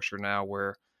age structure now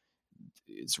where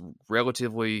it's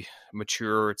relatively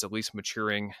mature. It's at least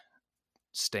maturing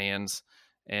stands.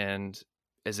 And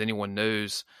as anyone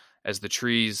knows, as the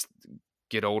trees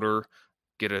get older,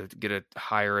 get a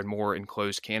higher and more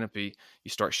enclosed canopy, you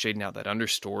start shading out that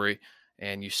understory,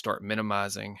 and you start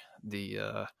minimizing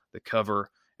the cover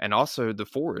and also the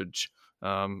forage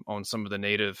on some of the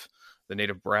native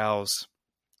browse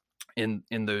in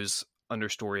those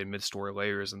understory and midstory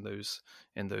layers in those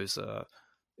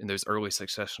early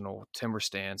successional timber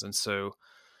stands. And so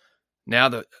now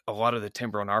that a lot of the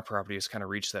timber on our property has kind of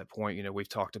reached that point, we've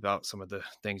talked about some of the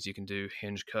things you can do,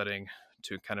 hinge cutting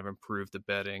to kind of improve the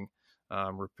bedding,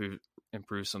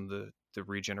 improve some of the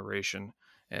regeneration.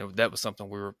 And that was something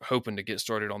we were hoping to get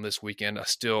started on this weekend. I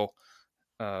still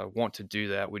want to do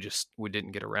that. We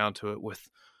didn't get around to it with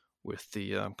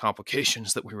the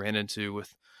complications that we ran into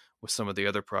with some of the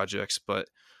other projects. But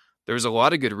there's a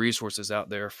lot of good resources out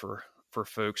there for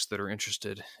folks that are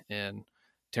interested in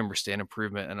timber stand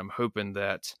improvement, and I'm hoping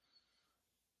that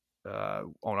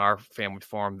on our family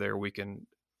farm there we can,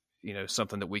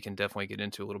 something that we can definitely get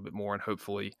into a little bit more, and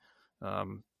hopefully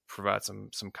provide some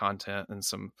content and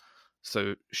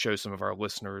show some of our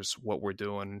listeners what we're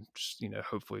doing. Just,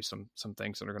 hopefully some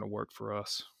things that are going to work for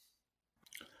us.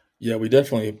 Yeah, we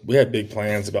had big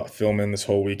plans about filming this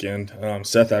whole weekend.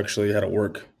 Seth actually had to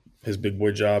work his big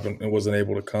boy job and wasn't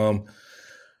able to come,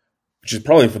 which is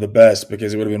probably for the best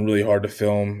because it would have been really hard to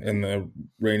film in the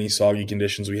rainy, soggy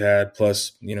conditions we had.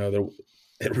 Plus,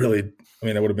 it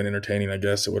would have been entertaining, I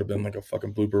guess. It would have been like a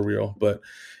fucking blooper reel, but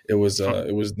it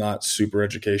was not super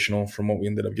educational from what we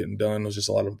ended up getting done. It was just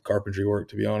a lot of carpentry work,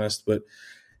 to be honest. But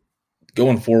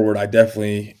going forward, I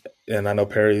definitely, and I know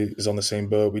Perry is on the same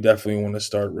boat, we definitely want to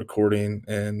start recording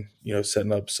and,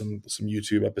 setting up some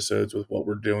YouTube episodes with what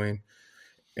we're doing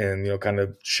and, kind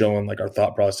of showing like our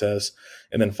thought process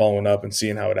and then following up and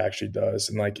seeing how it actually does.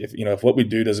 And like, if what we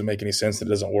do doesn't make any sense, that it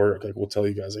doesn't work, like we'll tell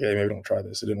you guys, like, hey, maybe don't try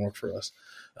this. It didn't work for us.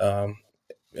 And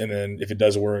then if it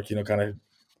does work, kind of,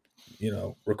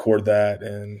 record that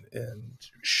and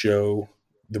show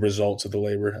the results of the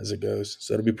labor as it goes.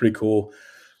 So it'll be pretty cool.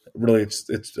 Really,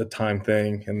 it's a time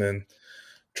thing, and then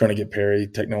trying to get Perry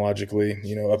technologically,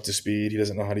 up to speed. He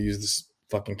doesn't know how to use this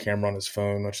fucking camera on his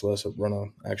phone, much less run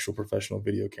an actual professional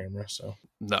video camera. So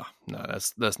no,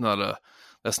 that's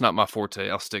not my forte.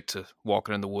 I'll stick to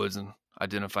walking in the woods and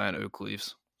identifying oak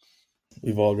leaves.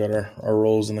 We've all got our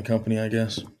roles in the company, I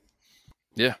guess.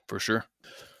 Yeah, for sure.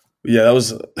 Yeah, that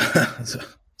was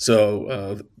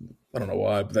so. I don't know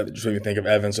why, but that just made me think of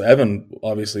Evan. So Evan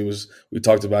obviously we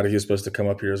talked about it. He was supposed to come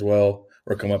up here as well,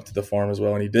 or come up to the farm as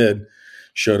well. And he did.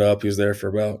 Showed up. He was there for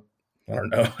about, I don't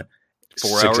know,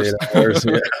 4 hours, 8 hours,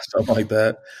 yeah, something like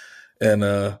that.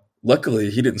 And luckily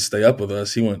he didn't stay up with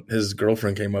us. His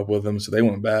girlfriend came up with him. So they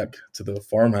went back to the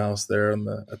farmhouse there on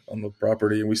the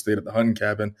property, and we stayed at the hunting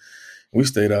cabin. We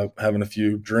stayed up having a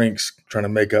few drinks, trying to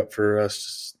make up for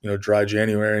us, dry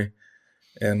January.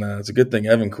 And it's a good thing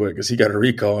Evan quit because he got a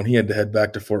recall and he had to head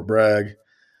back to Fort Bragg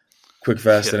quick,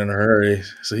 fast, and in a hurry.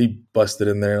 So he busted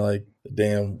in there like the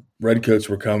damn redcoats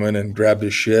were coming and grabbed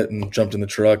his shit and jumped in the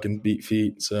truck and beat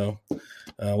feet. So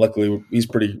luckily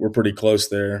we're pretty close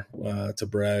there to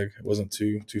Bragg. It wasn't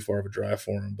too far of a drive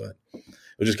for him, but it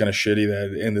was just kind of shitty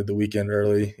that it ended the weekend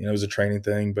early. It was a training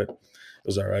thing, but it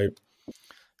was all right.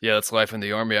 Yeah, that's life in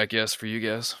the Army, I guess, for you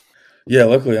guys. Yeah,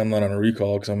 luckily I'm not on a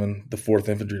recall because I'm in the 4th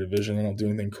Infantry Division. I don't do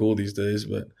anything cool these days,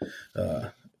 but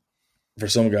for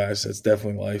some guys, it's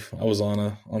definitely life. I was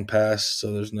on pass,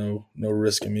 so there's no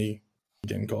risk in me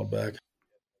getting called back.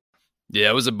 Yeah,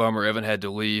 it was a bummer. Evan had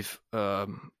to leave.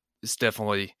 It's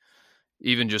definitely,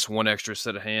 even just one extra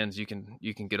set of hands, you can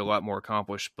get a lot more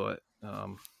accomplished. But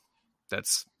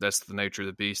that's the nature of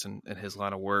the beast and his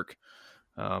line of work.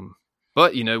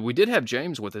 But we did have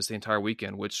James with us the entire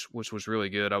weekend, which was really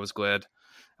good. I was glad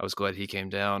he came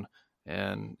down,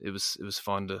 and it was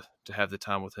fun to have the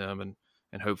time with him,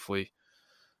 and hopefully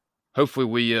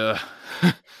we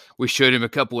we showed him a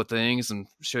couple of things and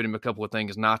showed him a couple of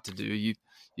things not to do.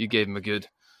 You gave him a good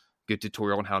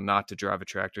tutorial on how not to drive a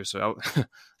tractor, so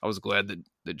I was glad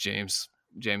that James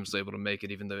was able to make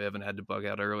it, even though Evan had to bug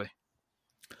out early.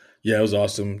 Yeah, it was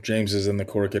awesome. James is in the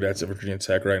Corps Cadets at Virginia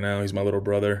Tech right now. He's my little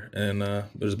brother, and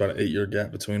there's about an 8-year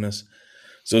gap between us.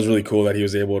 So it was really cool that he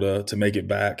was able to make it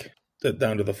back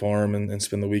down to the farm and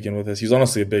spend the weekend with us. He's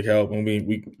honestly a big help. And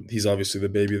he's obviously the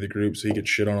baby of the group, so he gets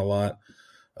shit on a lot.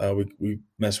 We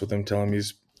mess with him, tell him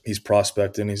he's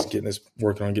prospecting, he's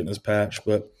working on getting his patch,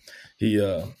 but he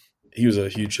was a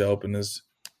huge help and is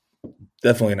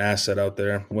definitely an asset out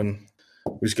there. When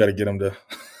we just got to get him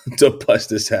to bust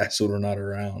his ass when we're not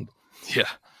around.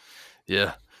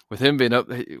 Yeah. With him being up,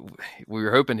 we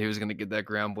were hoping he was going to get that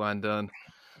ground blind done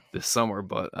this summer,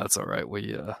 but that's all right.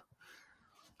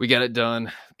 We got it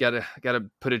done. Got to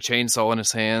put a chainsaw in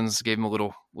his hands. Gave him a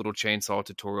little chainsaw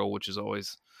tutorial, which is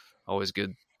always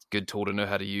good tool to know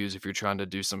how to use if you're trying to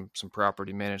do some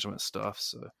property management stuff.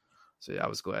 So yeah, I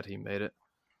was glad he made it.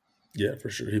 Yeah, for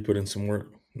sure. He put in some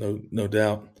work, no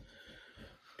doubt.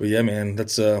 But yeah, man,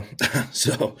 that's so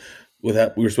with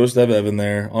that, we were supposed to have Evan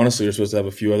there. Honestly, we were supposed to have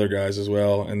a few other guys as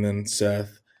well, and then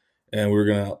Seth. And we were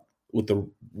gonna, with the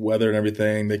weather and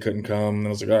everything, they couldn't come. And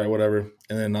I was like, all right, whatever.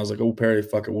 And then I was like, oh, Perry,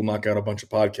 fuck it, we'll knock out a bunch of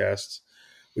podcasts.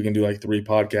 We can do like 3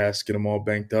 podcasts, get them all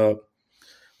banked up.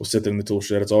 We'll sit there in the tool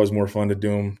shed. It's always more fun to do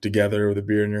them together with a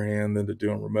beer in your hand than to do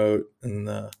them remote.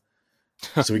 And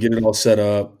so we get it all set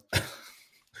up.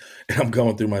 And I'm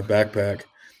going through my backpack.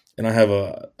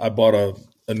 and I bought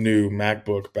a new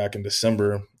MacBook back in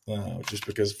December, just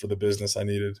because for the business I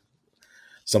needed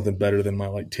something better than my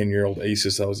like 10-year-old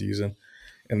Asus I was using.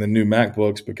 And the new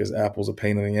MacBooks, because Apple's a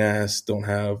pain in the ass, don't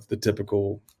have the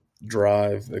typical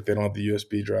drive. Like they don't have the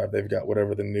USB drive. They've got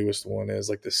whatever the newest one is,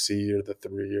 like the C or the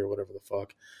 3 or whatever the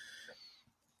fuck.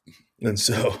 And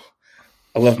so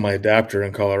I left my adapter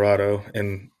in Colorado,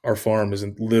 and our farm is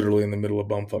literally in the middle of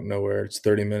bumfuck nowhere. It's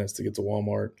 30 minutes to get to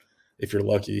Walmart if you're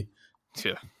lucky.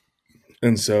 Yeah.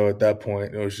 And so at that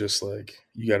point, it was just like,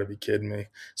 you got to be kidding me.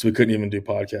 So we couldn't even do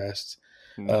podcasts.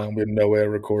 No. We had no way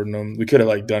of recording them. We could have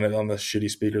like done it on the shitty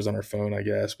speakers on our phone, I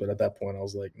guess. But at that point, I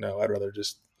was like, no, I'd rather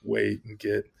just wait and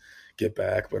get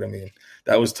back. But I mean,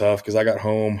 that was tough because I got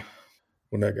home.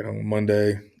 When did I get home?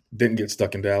 Monday. Didn't get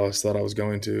stuck in Dallas. Thought I was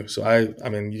going to. So I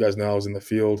mean, you guys know I was in the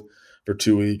field for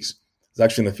 2 weeks. I was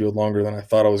actually in the field longer than I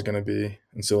thought I was going to be.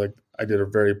 And so like I did a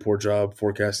very poor job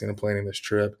forecasting and planning this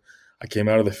trip. I came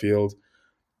out of the field,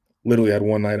 literally had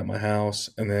one night at my house,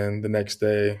 and then the next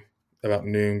day about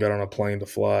noon got on a plane to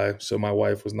fly. So my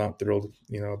wife was not thrilled,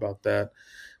 about that.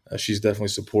 She's definitely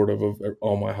supportive of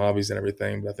all my hobbies and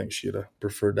everything, but I think she'd have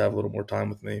preferred to have a little more time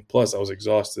with me. Plus I was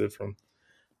exhausted from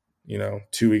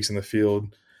 2 weeks in the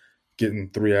field, getting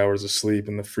 3 hours of sleep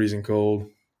in the freezing cold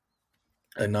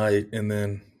at night, and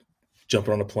then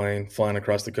jumping on a plane, flying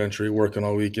across the country, working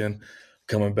all weekend,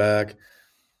 coming back.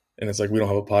 And it's like, we don't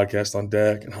have a podcast on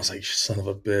deck. And I was like, son of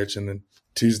a bitch. And then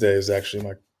Tuesday is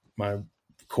actually my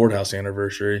courthouse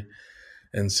anniversary.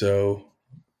 And so,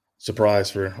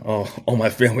 surprise for all my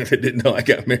family that didn't know I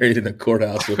got married in a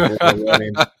courthouse before the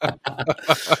wedding. I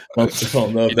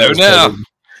don't know if that was now. public.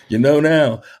 You know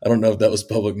now. I don't know if that was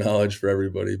public knowledge for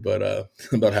everybody, but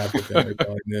about half the family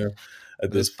probably knew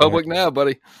at this point. Public now,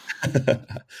 buddy.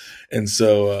 And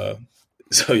so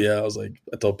yeah, I was like,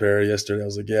 I told Perry yesterday, I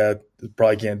was like, yeah,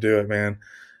 probably can't do it, man.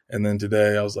 And then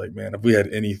today I was like, man, if we had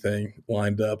anything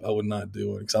lined up, I would not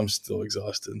do it because I'm still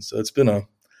exhausted. So it's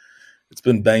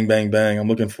been bang, bang, bang. I'm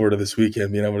looking forward to this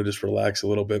weekend, being able to just relax a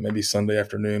little bit. Maybe Sunday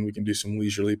afternoon, we can do some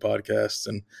leisurely podcasts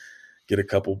and get a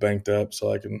couple banked up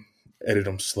so I can edit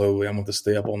them slowly. I'm going to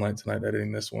stay up all night tonight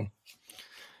editing this one.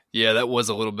 Yeah, that was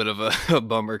a little bit of a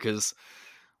bummer because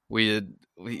we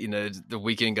the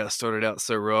weekend got started out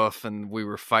so rough, and we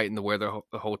were fighting the weather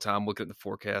the whole time, looking at the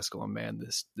forecast going, man,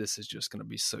 this is just going to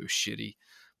be so shitty.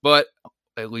 But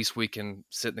at least we can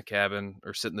sit in the cabin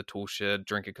or sit in the tool shed,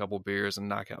 drink a couple beers and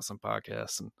knock out some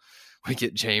podcasts. And we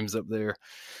get James up there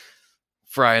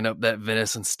frying up that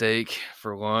venison steak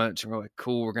for lunch. And we're like,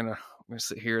 cool, we're going to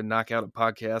sit here and knock out a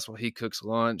podcast while he cooks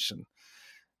lunch, and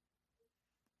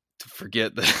to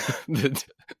forget the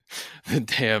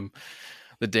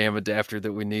damn adapter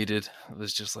that we needed. It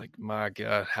was just like, my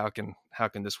God, how can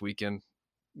this weekend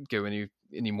go any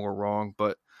more wrong?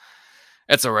 But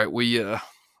that's all right. We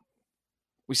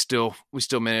still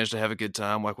managed to have a good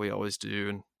time like we always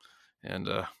do, and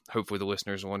hopefully the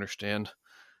listeners will understand.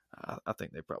 I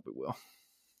think they probably will.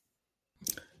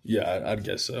 Yeah, I'd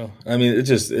guess so. I mean, it's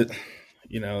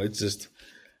just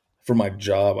for my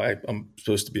job, I'm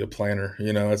supposed to be a planner.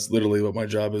 That's literally what my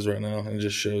job is right now. And it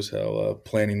just shows how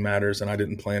planning matters. And I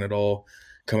didn't plan at all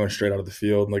coming straight out of the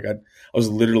field. Like I was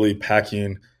literally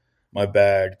packing my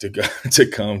bag to go to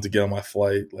get on my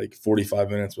flight like 45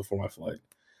 minutes before my flight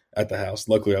at the house.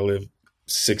 Luckily, I live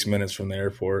 6 minutes from the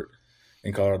airport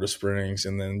in Colorado Springs.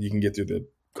 And then you can get through the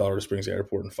Colorado Springs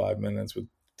airport in 5 minutes with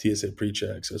TSA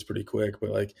pre-check. So it's pretty quick.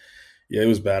 But like, yeah, it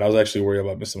was bad. I was actually worried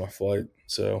about missing my flight.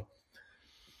 So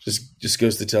just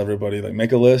goes to tell everybody, like,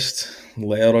 make a list,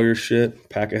 lay out all your shit,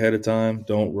 pack ahead of time,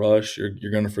 don't rush.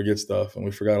 You're gonna forget stuff, and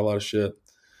we forgot a lot of shit.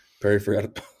 Perry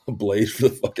forgot a blade for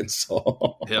the fucking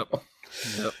saw. Yep.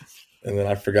 And then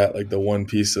I forgot like the one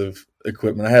piece of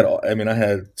equipment. I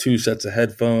had 2 sets of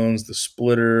headphones, the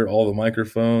splitter, all the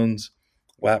microphones,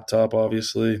 laptop,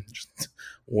 obviously, just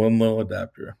one little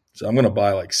adapter. So I'm gonna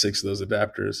buy like 6 of those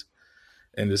adapters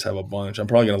and just have a bunch. I'm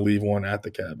probably gonna leave one at the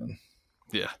cabin.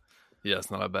 Yeah,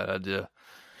 it's not a bad idea.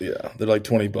 Yeah, they're like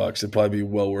 $20. It'd probably be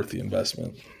well worth the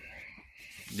investment.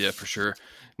 Yeah, for sure.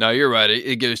 No, you're right.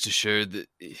 It goes to show that,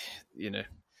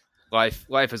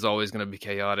 life is always going to be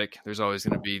chaotic. There's always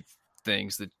going to be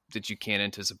things that you can't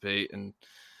anticipate,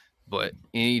 but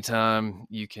anytime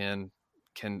you can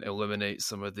eliminate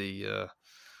some of the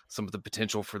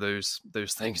potential for those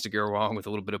things to go wrong with a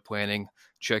little bit of planning,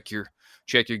 check your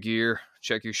gear,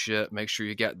 check your shit, make sure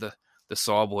you got the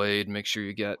saw blade, make sure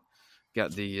you got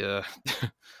the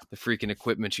the freaking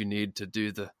equipment you need to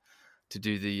do the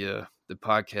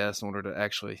podcast in order to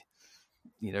actually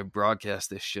broadcast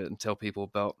this shit and tell people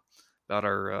about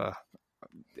our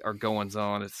goings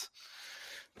on. It's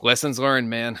lessons learned,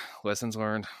 man. Lessons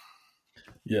learned.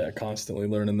 Yeah, constantly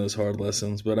learning those hard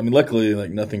lessons. But I mean, luckily, like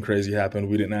nothing crazy happened.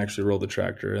 We didn't actually roll the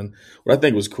tractor. And what I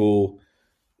think was cool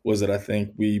was that I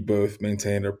think we both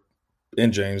maintained a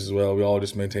and James as well. We all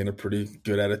just maintained a pretty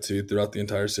good attitude throughout the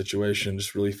entire situation.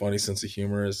 Just really funny sense of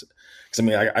humor. Is because I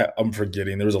mean I'm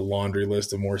forgetting there was a laundry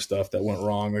list of more stuff that went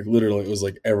wrong. Like literally, it was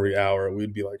like every hour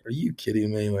we'd be like, "Are you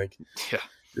kidding me?" Like Yeah.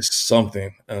 just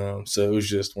something. So it was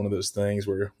just one of those things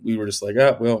where we were just like,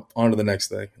 ah, well, on to the next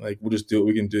thing. Like we'll just do what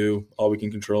we can do. All we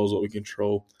can control is what we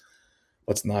control.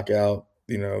 Let's knock out,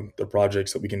 the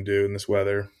projects that we can do in this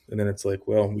weather. And then it's like,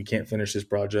 well, we can't finish this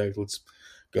project. Let's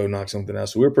go knock something out.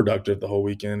 So we were productive the whole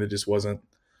weekend. It just wasn't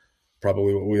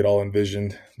probably what we had all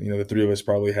envisioned. The three of us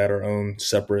probably had our own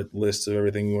separate lists of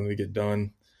everything we wanted to get done.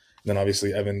 And then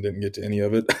obviously Evan didn't get to any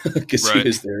of it because he Right.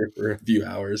 was there for a few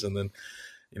hours. And then,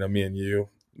 me and you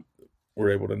were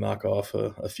able to knock off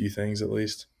a few things at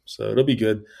least. So it'll be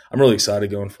good. I'm really excited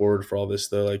going forward for all this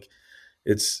though. Like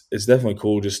it's definitely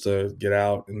cool just to get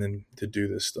out and then to do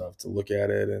this stuff, to look at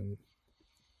it and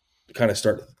kind of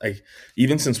start like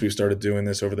even since we've started doing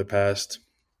this over the past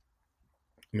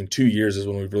 2 years is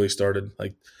when we've really started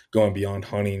like going beyond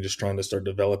hunting and just trying to start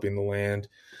developing the land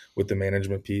with the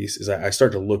management piece is I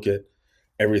start to look at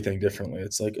everything differently.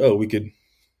 It's like, oh, we could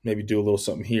maybe do a little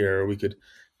something here, or we could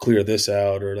clear this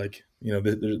out, or like,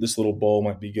 this little bowl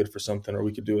might be good for something, or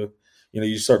we could do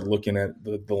you start looking at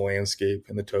the landscape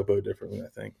and the topo differently, I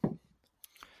think.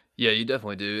 Yeah, you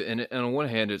definitely do. And on one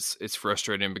hand, it's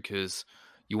frustrating because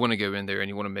you want to go in there and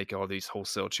you want to make all these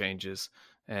wholesale changes,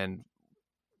 and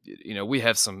we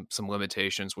have some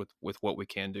limitations with what we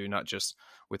can do, not just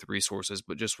with resources,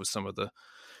 but just with some of the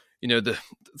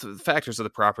factors of the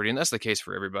property, and that's the case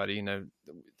for everybody.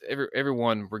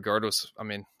 Everyone, regardless. I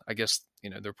mean, I guess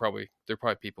there are probably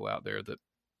people out there that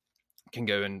can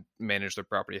go and manage their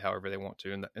property however they want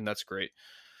to, and that's great.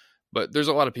 But there's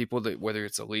a lot of people that, whether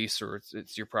it's a lease or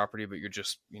it's your property, but you're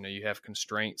just you have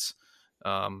constraints.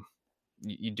 Um,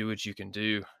 you do what you can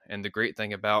do, and the great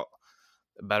thing about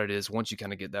it is once you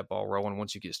kind of get that ball rolling,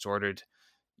 once you get started,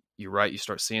 you're right. You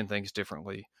start seeing things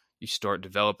differently. You start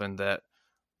developing that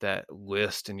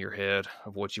list in your head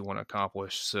of what you want to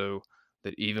accomplish, so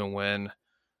that even when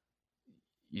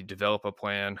you develop a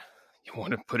plan, you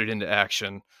want to put it into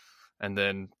action, and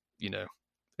then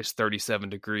it's 37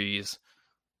 degrees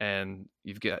and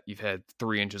you've had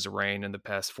 3 inches of rain in the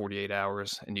past 48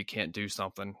 hours and you can't do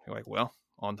something. You're like, well,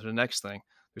 on to the next thing.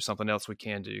 There's something else we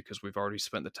can do because we've already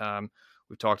spent the time.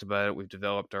 We've talked about it. We've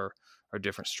developed our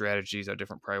different strategies, our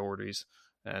different priorities,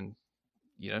 and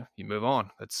you move on.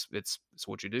 It's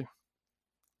what you do.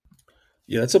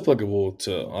 Yeah, it's applicable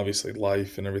to obviously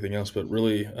life and everything else, but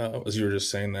really, as you were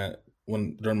just saying that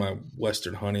when during my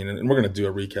Western hunting, and we're going to do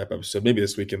a recap episode maybe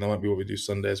this weekend. That might be what we do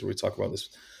Sundays, where we talk about this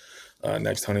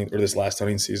next hunting or this last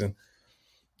hunting season.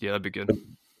 Yeah, that'd be good.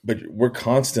 But we're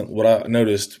constant. What I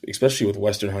noticed, especially with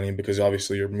Western hunting, because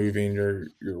obviously you're moving, you're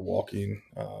walking,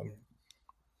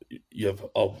 you have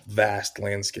a vast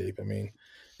landscape. I mean,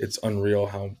 it's unreal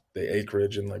how the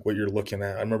acreage and like what you're looking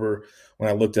at. I remember when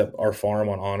I looked at our farm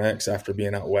on Onyx after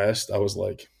being out west, I was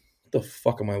like, what the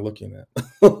fuck am I looking at?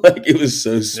 Like it was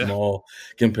so Yeah. small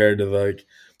compared to like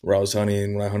where I was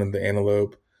hunting when I hunted the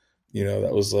antelope.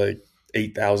 That was like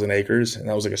 8,000 acres, and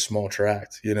that was like a small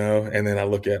tract. And then I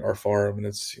look at our farm, and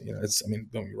it's I mean,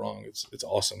 don't get me wrong, it's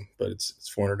awesome, but it's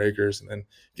 400 acres, and then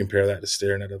compare that to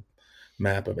staring at a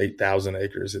map of 8,000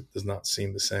 acres, it does not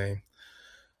seem the same.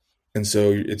 And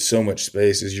so it's so much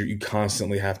space is you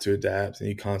constantly have to adapt, and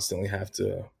you constantly have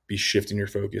to be shifting your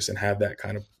focus and have that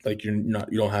kind of like you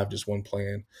don't have just one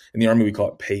plan. In the Army, we call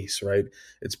it PACE, right?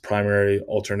 It's primary,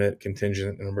 alternate,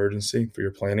 contingent, and emergency for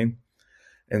your planning.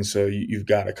 And so you've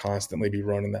got to constantly be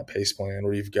running that PACE plan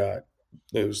where you've got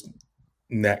those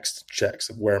next checks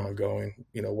of where am I going?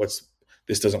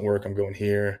 This doesn't work, I'm going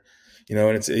here. And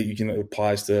it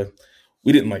applies to,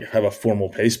 we didn't like have a formal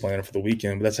PACE plan for the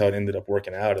weekend, but that's how it ended up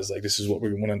working out, is like, this is what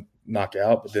we want to knock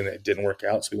out, but then it didn't work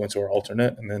out. So we went to our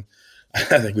alternate, and then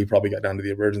I think we probably got down to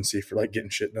the emergency for like getting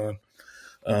shit done.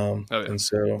 Oh yeah. And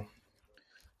so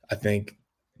I think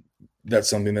that's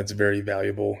something that's very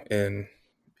valuable in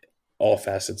all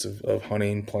facets of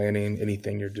hunting, planning,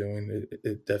 anything you're doing.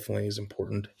 It definitely is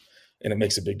important, and it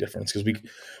makes a big difference, because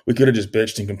we could have just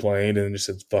bitched and complained and just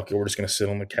said, fuck it, we're just going to sit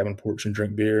on the cabin porch and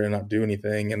drink beer and not do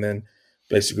anything, and then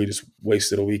basically just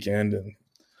wasted a weekend and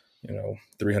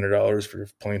 $300 for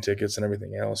plane tickets and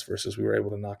everything else, versus we were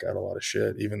able to knock out a lot of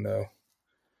shit, even though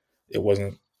it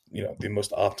wasn't the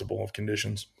most optimal of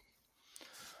conditions.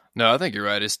 No, I think you're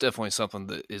right. It's definitely something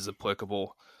that is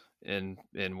applicable in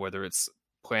whether it's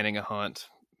planning a hunt,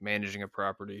 managing a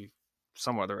property,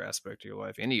 some other aspect of your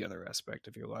life, any other aspect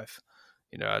of your life.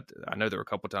 I know there were a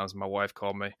couple of times my wife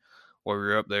called me while we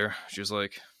were up there. She was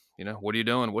like, what are you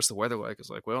doing? What's the weather like? I was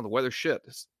like, well, the weather's shit.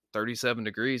 It's 37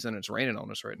 degrees and it's raining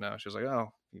on us right now. She was like,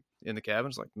 oh, in the cabin?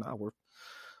 It's like, no,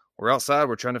 we're outside.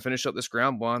 We're trying to finish up this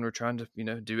ground blind. We're trying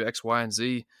to, do X, Y, and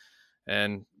Z.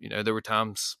 And, there were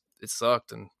times it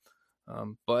sucked. And,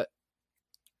 but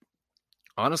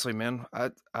honestly, man,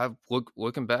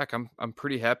 looking back, I'm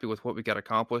pretty happy with what we got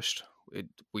accomplished.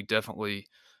 We definitely,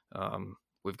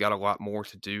 we've got a lot more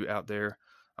to do out there.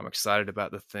 I'm excited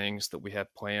about the things that we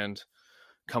have planned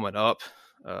coming up.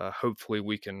 Hopefully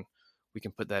we can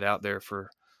put that out there for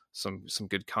some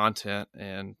good content,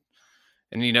 and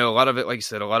a lot of it, like you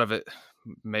said, a lot of it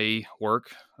may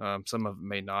work. Some of it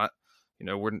may not.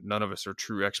 None of us are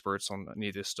true experts on any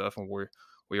of this stuff, and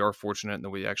we are fortunate in that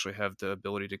we actually have the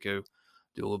ability to go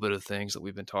do a little bit of things that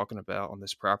we've been talking about on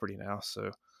this property now.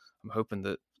 So I'm hoping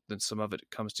that some of it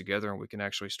comes together and we can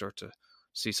actually start to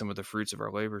see some of the fruits of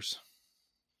our labors.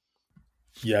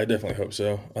 Yeah, I definitely hope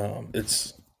so.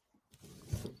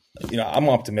 I'm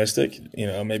optimistic.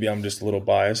 Maybe I'm just a little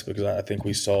biased because I think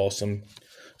we saw some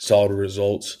solid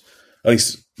results. At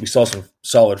least we saw some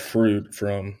solid fruit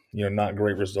from, not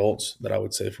great results that I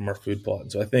would say from our food plot.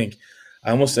 And so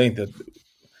I almost think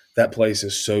that place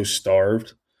is so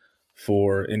starved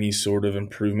for any sort of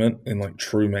improvement in like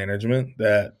true management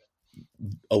that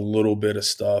a little bit of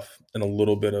stuff and a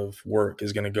little bit of work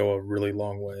is going to go a really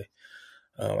long way.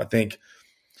 I think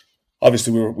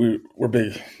obviously we're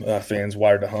big fans,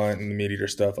 Wired to Hunt and the Meat Eater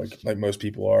stuff, like most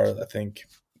people are. I think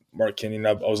Mark Kenyon,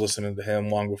 I was listening to him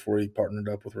long before he partnered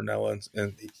up with Rinella,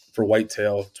 and for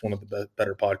Whitetail, it's one of the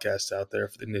better podcasts out there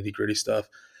for the nitty gritty stuff.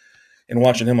 And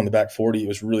watching him on the back 40, it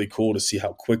was really cool to see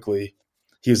how quickly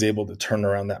he was able to turn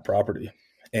around that property.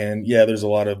 And yeah, there's a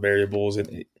lot of variables,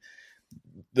 and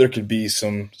there could be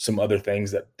some other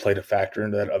things that played a factor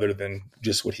into that other than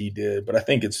just what he did. But I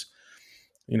think it's,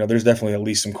 there's definitely at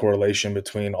least some correlation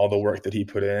between all the work that he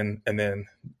put in and then,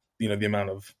 the amount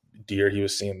of deer he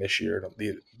was seeing this year,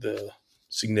 the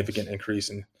significant increase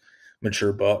in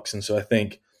mature bucks. And so I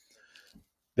think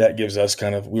that gives us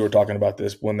we were talking about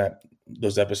this when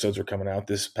those episodes were coming out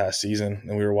this past season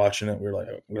and we were watching it. We were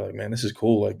like, man, this is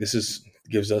cool. Like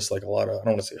gives us like a lot of, I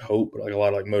don't want to say hope, but like a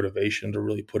lot of like motivation to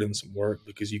really put in some work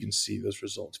because you can see those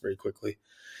results very quickly.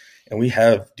 And we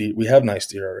have nice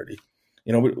deer already.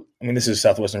 This is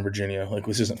Southwestern Virginia. Like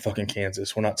this isn't fucking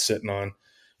Kansas. We're not sitting on,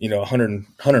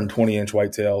 120 inch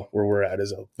whitetail where we're at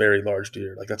is a very large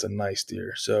deer. Like that's a nice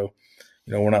deer. So,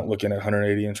 we're not looking at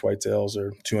 180 inch whitetails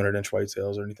or 200 inch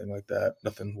whitetails or anything like that.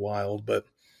 Nothing wild, but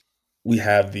we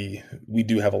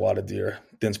do have a lot of deer,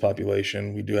 dense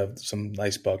population. We do have some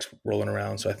nice bucks rolling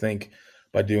around. So I think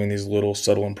by doing these little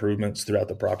subtle improvements throughout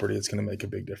the property, it's going to make a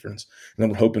big difference. And then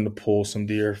we're hoping to pull some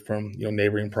deer from,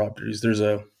 neighboring properties. There's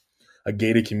a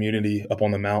gated community up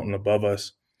on the mountain above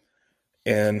us.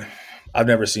 And I've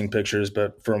never seen pictures,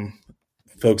 but from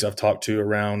folks I've talked to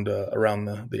around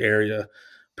the area,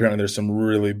 apparently there's some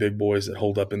really big boys that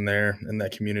hold up in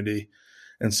that community.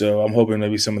 And so I'm hoping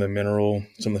maybe some of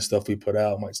the stuff we put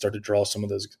out might start to draw some of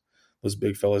those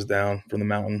big fellas down from the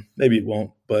mountain. Maybe it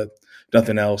won't, but if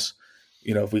nothing else,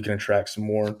 if we can attract some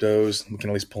more does, we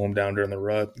can at least pull them down during the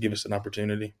rut, give us an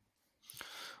opportunity.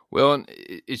 Well, and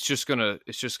it's just gonna,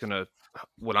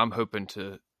 what I'm hoping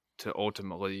to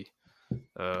ultimately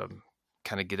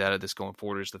kind of get out of this going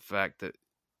forward is the fact that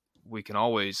we can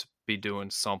always be doing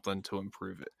something to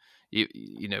improve it.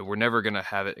 We're never going to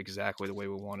have it exactly the way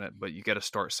we want it, but you got to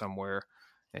start somewhere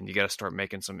and you got to start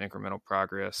making some incremental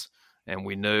progress. And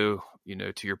we know,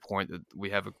 to your point, that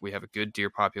we have a good deer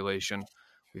population.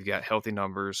 We've got healthy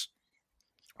numbers.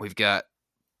 We've got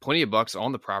plenty of bucks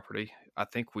on the property. I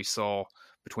think we saw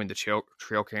between the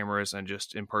trail cameras and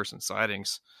just in-person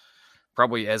sightings,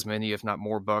 probably as many, if not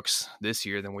more, bucks this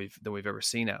year than we've ever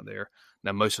seen out there.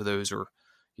 Now, most of those are,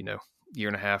 year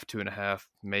and a half, 2.5,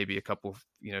 maybe a couple of,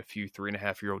 few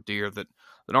 3.5-year-old deer that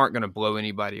aren't going to blow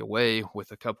anybody away,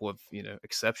 with a couple of,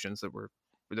 exceptions that were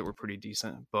pretty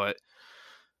decent. But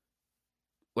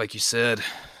like you said,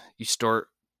 you start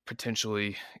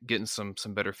potentially getting some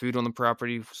better food on the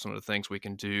property. Some of the things we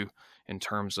can do in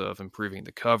terms of improving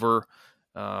the cover.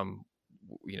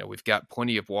 We've got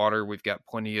plenty of water. We've got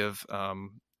plenty of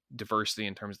diversity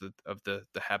in terms of the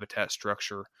habitat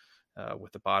structure,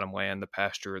 with the bottomland, the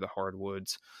pasture, the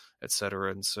hardwoods,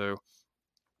 etc. And so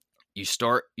you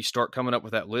start coming up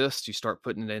with that list. You start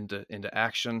putting it into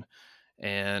action,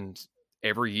 and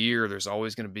every year there's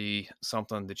always going to be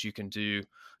something that you can do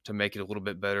to make it a little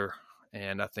bit better.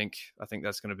 And I think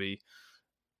that's going to be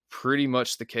pretty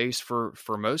much the case for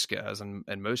most guys and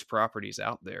most properties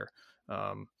out there.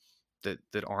 that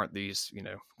aren't these,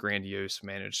 grandiose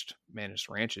managed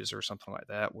ranches or something like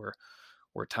that, where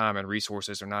time and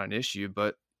resources are not an issue.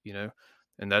 But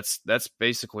and that's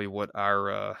basically what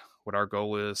our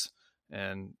goal is,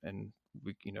 and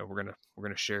we're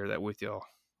gonna share that with y'all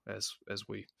as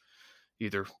we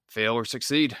either fail or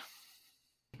succeed.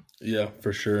 Yeah,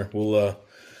 for sure.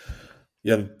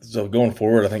 Yeah. So going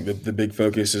forward, I think the big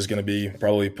focus is going to be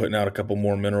probably putting out a couple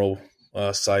more mineral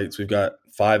sites. We've got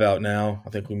 5 out now. I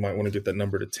think we might want to get that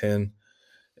number to 10,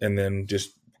 and then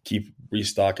just keep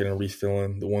restocking and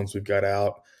refilling the ones we've got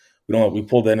out. We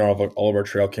pulled in all of our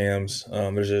trail cams.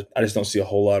 I just don't see a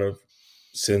whole lot of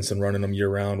sense in running them year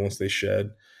round once they shed.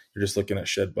 You're just looking at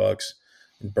shed bucks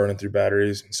and burning through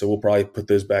batteries. So we'll probably put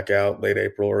those back out late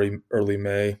April or early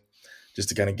May, just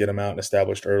to kind of get them out and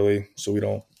established early, so we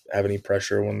don't have any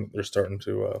pressure when they're starting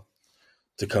to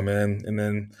come in, and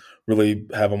then really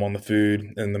have them on the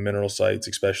food and the mineral sites,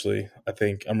 especially. I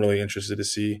think I'm really interested to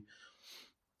see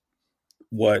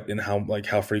what and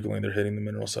how frequently they're hitting the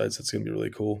mineral sites. That's going to be really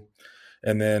cool.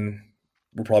 And then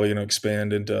we're probably going to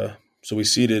expand into, so we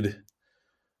seeded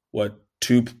what,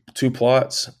 two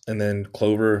plots, and then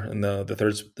clover in the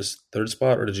third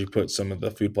spot, or did you put some of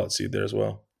the food plot seed there as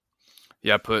well?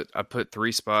 Yeah, I put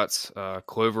 3 spots,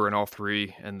 clover in all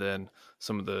 3, and then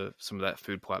some of that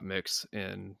food plot mix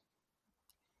in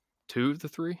 2 of the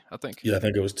 3, I think. Yeah, I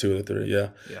think it was 2 of the 3. Yeah.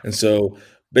 Yeah. And so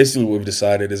basically what we've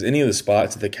decided is any of the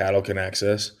spots that the cattle can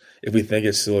access, if we think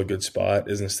it's still a good spot,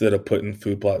 is instead of putting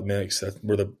food plot mix that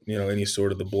where any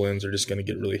sort of the blends are just going to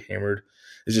get really hammered,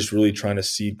 is just really trying to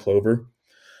seed clover,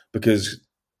 because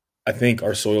I think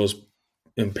our soils,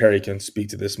 and Perry can speak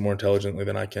to this more intelligently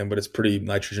than I can, but it's pretty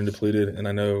nitrogen depleted, and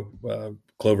I know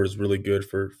clover is really good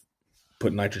for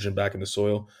putting nitrogen back in the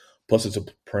soil. Plus, it's a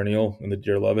perennial, and the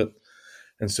deer love it.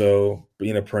 And so,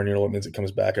 being a perennial, it means it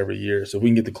comes back every year. So if we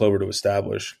can get the clover to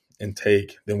establish and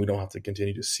take, then we don't have to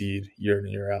continue to seed year in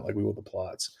and year out like we will the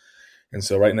plots. And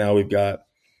so right now we've got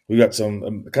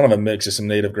some kind of a mix of some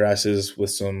native grasses with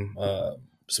some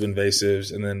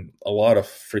invasives, and then a lot of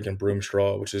freaking broom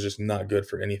straw, which is just not good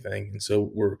for anything. And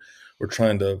so we're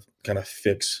trying to kind of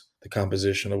fix the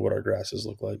composition of what our grasses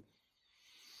look like.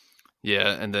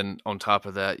 Yeah, and then on top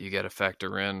of that, you got to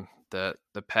factor in that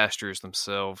the pastures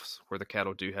themselves, where the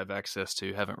cattle do have access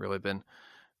to, haven't really been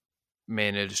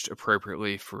managed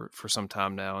appropriately for some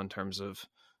time now. In terms of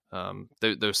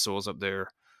those soils up there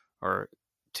are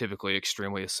typically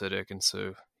extremely acidic, and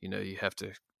so you have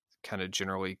to kind of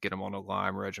generally get them on a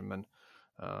lime regimen.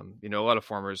 A lot of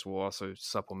farmers will also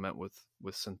supplement with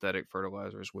synthetic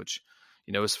fertilizers, which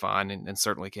is fine and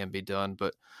certainly can be done,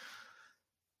 but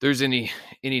there's any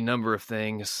number of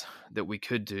things that we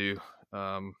could do.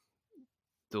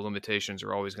 The limitations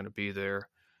are always going to be there,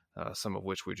 some of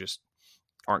which we just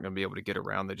aren't going to be able to get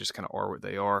around. They just kind of are what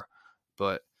they are.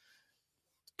 But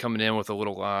coming in with a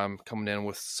little lime, coming in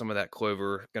with some of that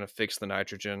clover, going to fix the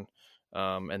nitrogen,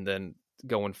 and then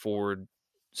going forward,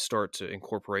 start to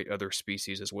incorporate other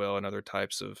species as well, and other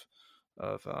types of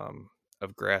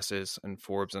grasses and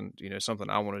forbs. And something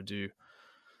I want to do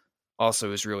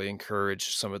also is really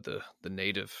encourage some of the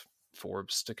native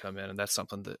forbs to come in, and that's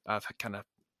something that I've kind of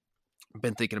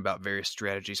been thinking about various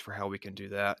strategies for how we can do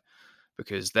that,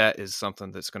 because that is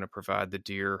something that's going to provide the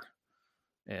deer,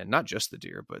 and not just the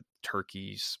deer, but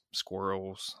turkeys,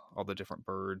 squirrels, all the different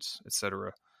birds,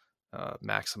 etc.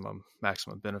 Maximum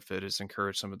benefit is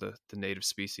encourage some of the native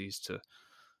species to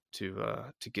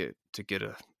get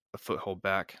a foothold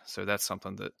back. So that's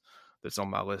something that's on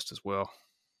my list as well.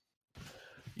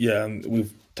 Yeah, and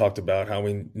we've talked about how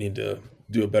we need to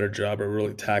do a better job of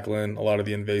really tackling a lot of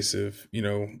the invasive,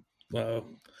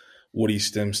 woody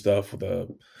stem stuff with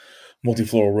the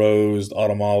multifloral rose, the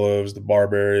autumn olives, the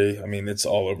barberry. I mean, it's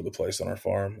all over the place on our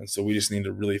farm, and so we just need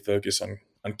to really focus on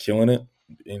killing it,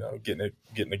 getting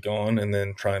it going, and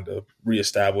then trying to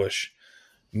reestablish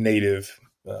native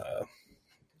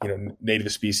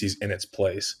native species in its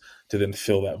place to then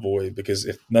fill that void. Because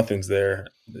if nothing's there,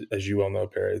 as you well know,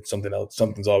 Perry, it's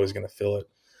something's always going to fill it.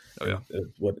 Oh yeah.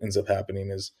 And what ends up happening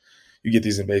is you get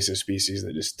these invasive species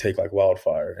that just take like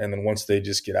wildfire, and then once they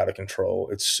just get out of control,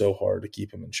 it's so hard to keep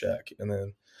them in check. And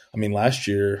then, I mean, last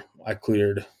year I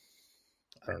cleared,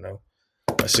 I don't know,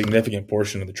 a significant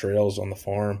portion of the trails on the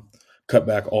farm, cut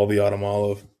back all the autumn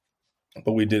olive,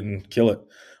 but we didn't kill it.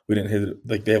 We didn't hit it.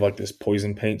 Like, they have like this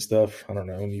poison paint stuff. I don't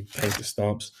know, when you paint the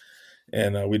stumps,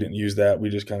 and we didn't use that. We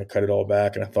just kind of cut it all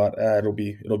back, and I thought, it'll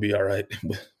be all right.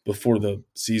 Before the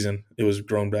season, it was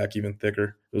grown back even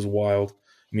thicker. It was wild.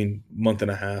 I mean, month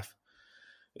and a half.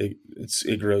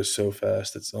 It grows so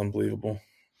fast. It's unbelievable.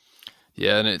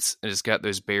 Yeah, and it's got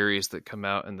those berries that come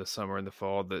out in the summer and the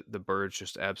fall that the birds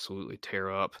just absolutely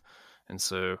tear up, and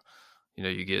so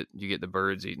you get the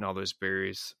birds eating all those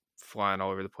berries, flying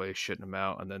all over the place, shitting them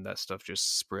out, and then that stuff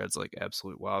just spreads like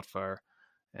absolute wildfire.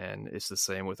 And it's the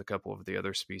same with a couple of the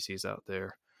other species out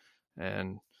there.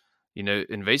 And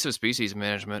invasive species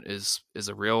management is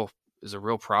a real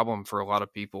problem for a lot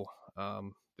of people.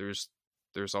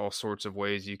 There's all sorts of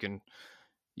ways you can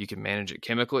manage it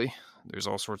chemically. There's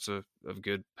all sorts of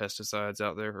good pesticides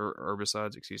out there, or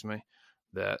herbicides, excuse me,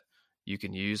 that you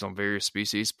can use on various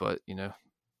species, but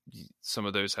some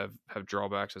of those have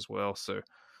drawbacks as well. So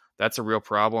that's a real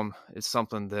problem. It's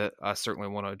something that I certainly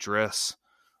want to address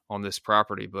on this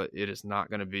property, but it is not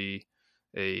going to be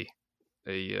a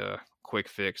quick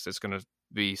fix. It's going to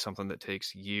be something that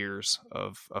takes years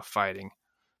of fighting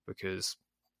because,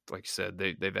 like you said,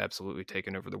 they've absolutely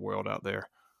taken over the world out there.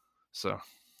 So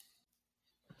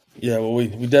Yeah, well, we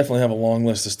definitely have a long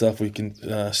list of stuff we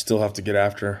can still have to get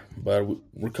after, but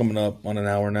we're coming up on an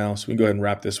hour now, so we can go ahead and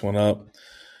wrap this one up.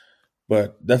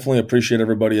 But definitely appreciate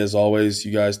everybody as always.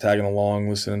 You guys tagging along,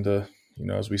 listening to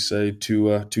as we say,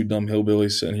 two dumb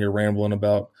hillbillies sitting here rambling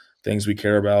about things we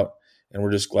care about, and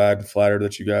we're just glad and flattered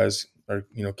that you guys are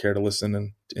care to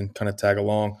listen and kind of tag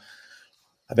along.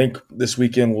 I think this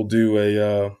weekend we'll do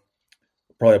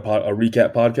probably a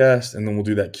recap podcast, and then we'll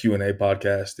do that Q&A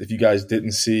podcast. If you guys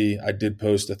didn't see, I did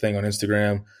post a thing on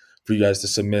Instagram for you guys to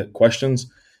submit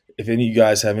questions. If any of you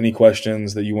guys have any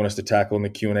questions that you want us to tackle in the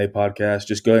Q&A podcast,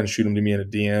 just go ahead and shoot them to me in a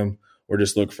DM, or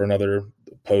just look for another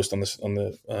post on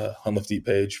the Hunt Lift Eat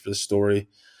page for the story.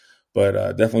 But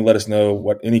definitely let us know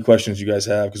what any questions you guys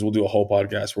have, because we'll do a whole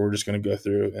podcast where we're just going to go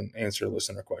through and answer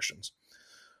listener questions.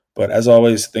 But as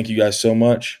always, thank you guys so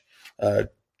much. I'm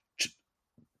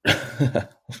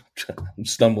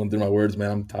stumbling through my words,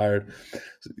 man. I'm tired.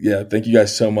 Yeah, thank you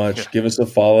guys so much. yeah, Give us a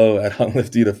follow at Hunt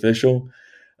Lift Eat Official.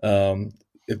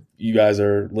 If you guys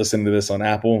are listening to this on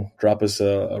Apple, drop us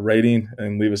a rating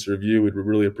and leave us a review. We'd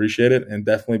really appreciate it. And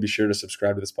definitely be sure to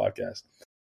subscribe to this podcast.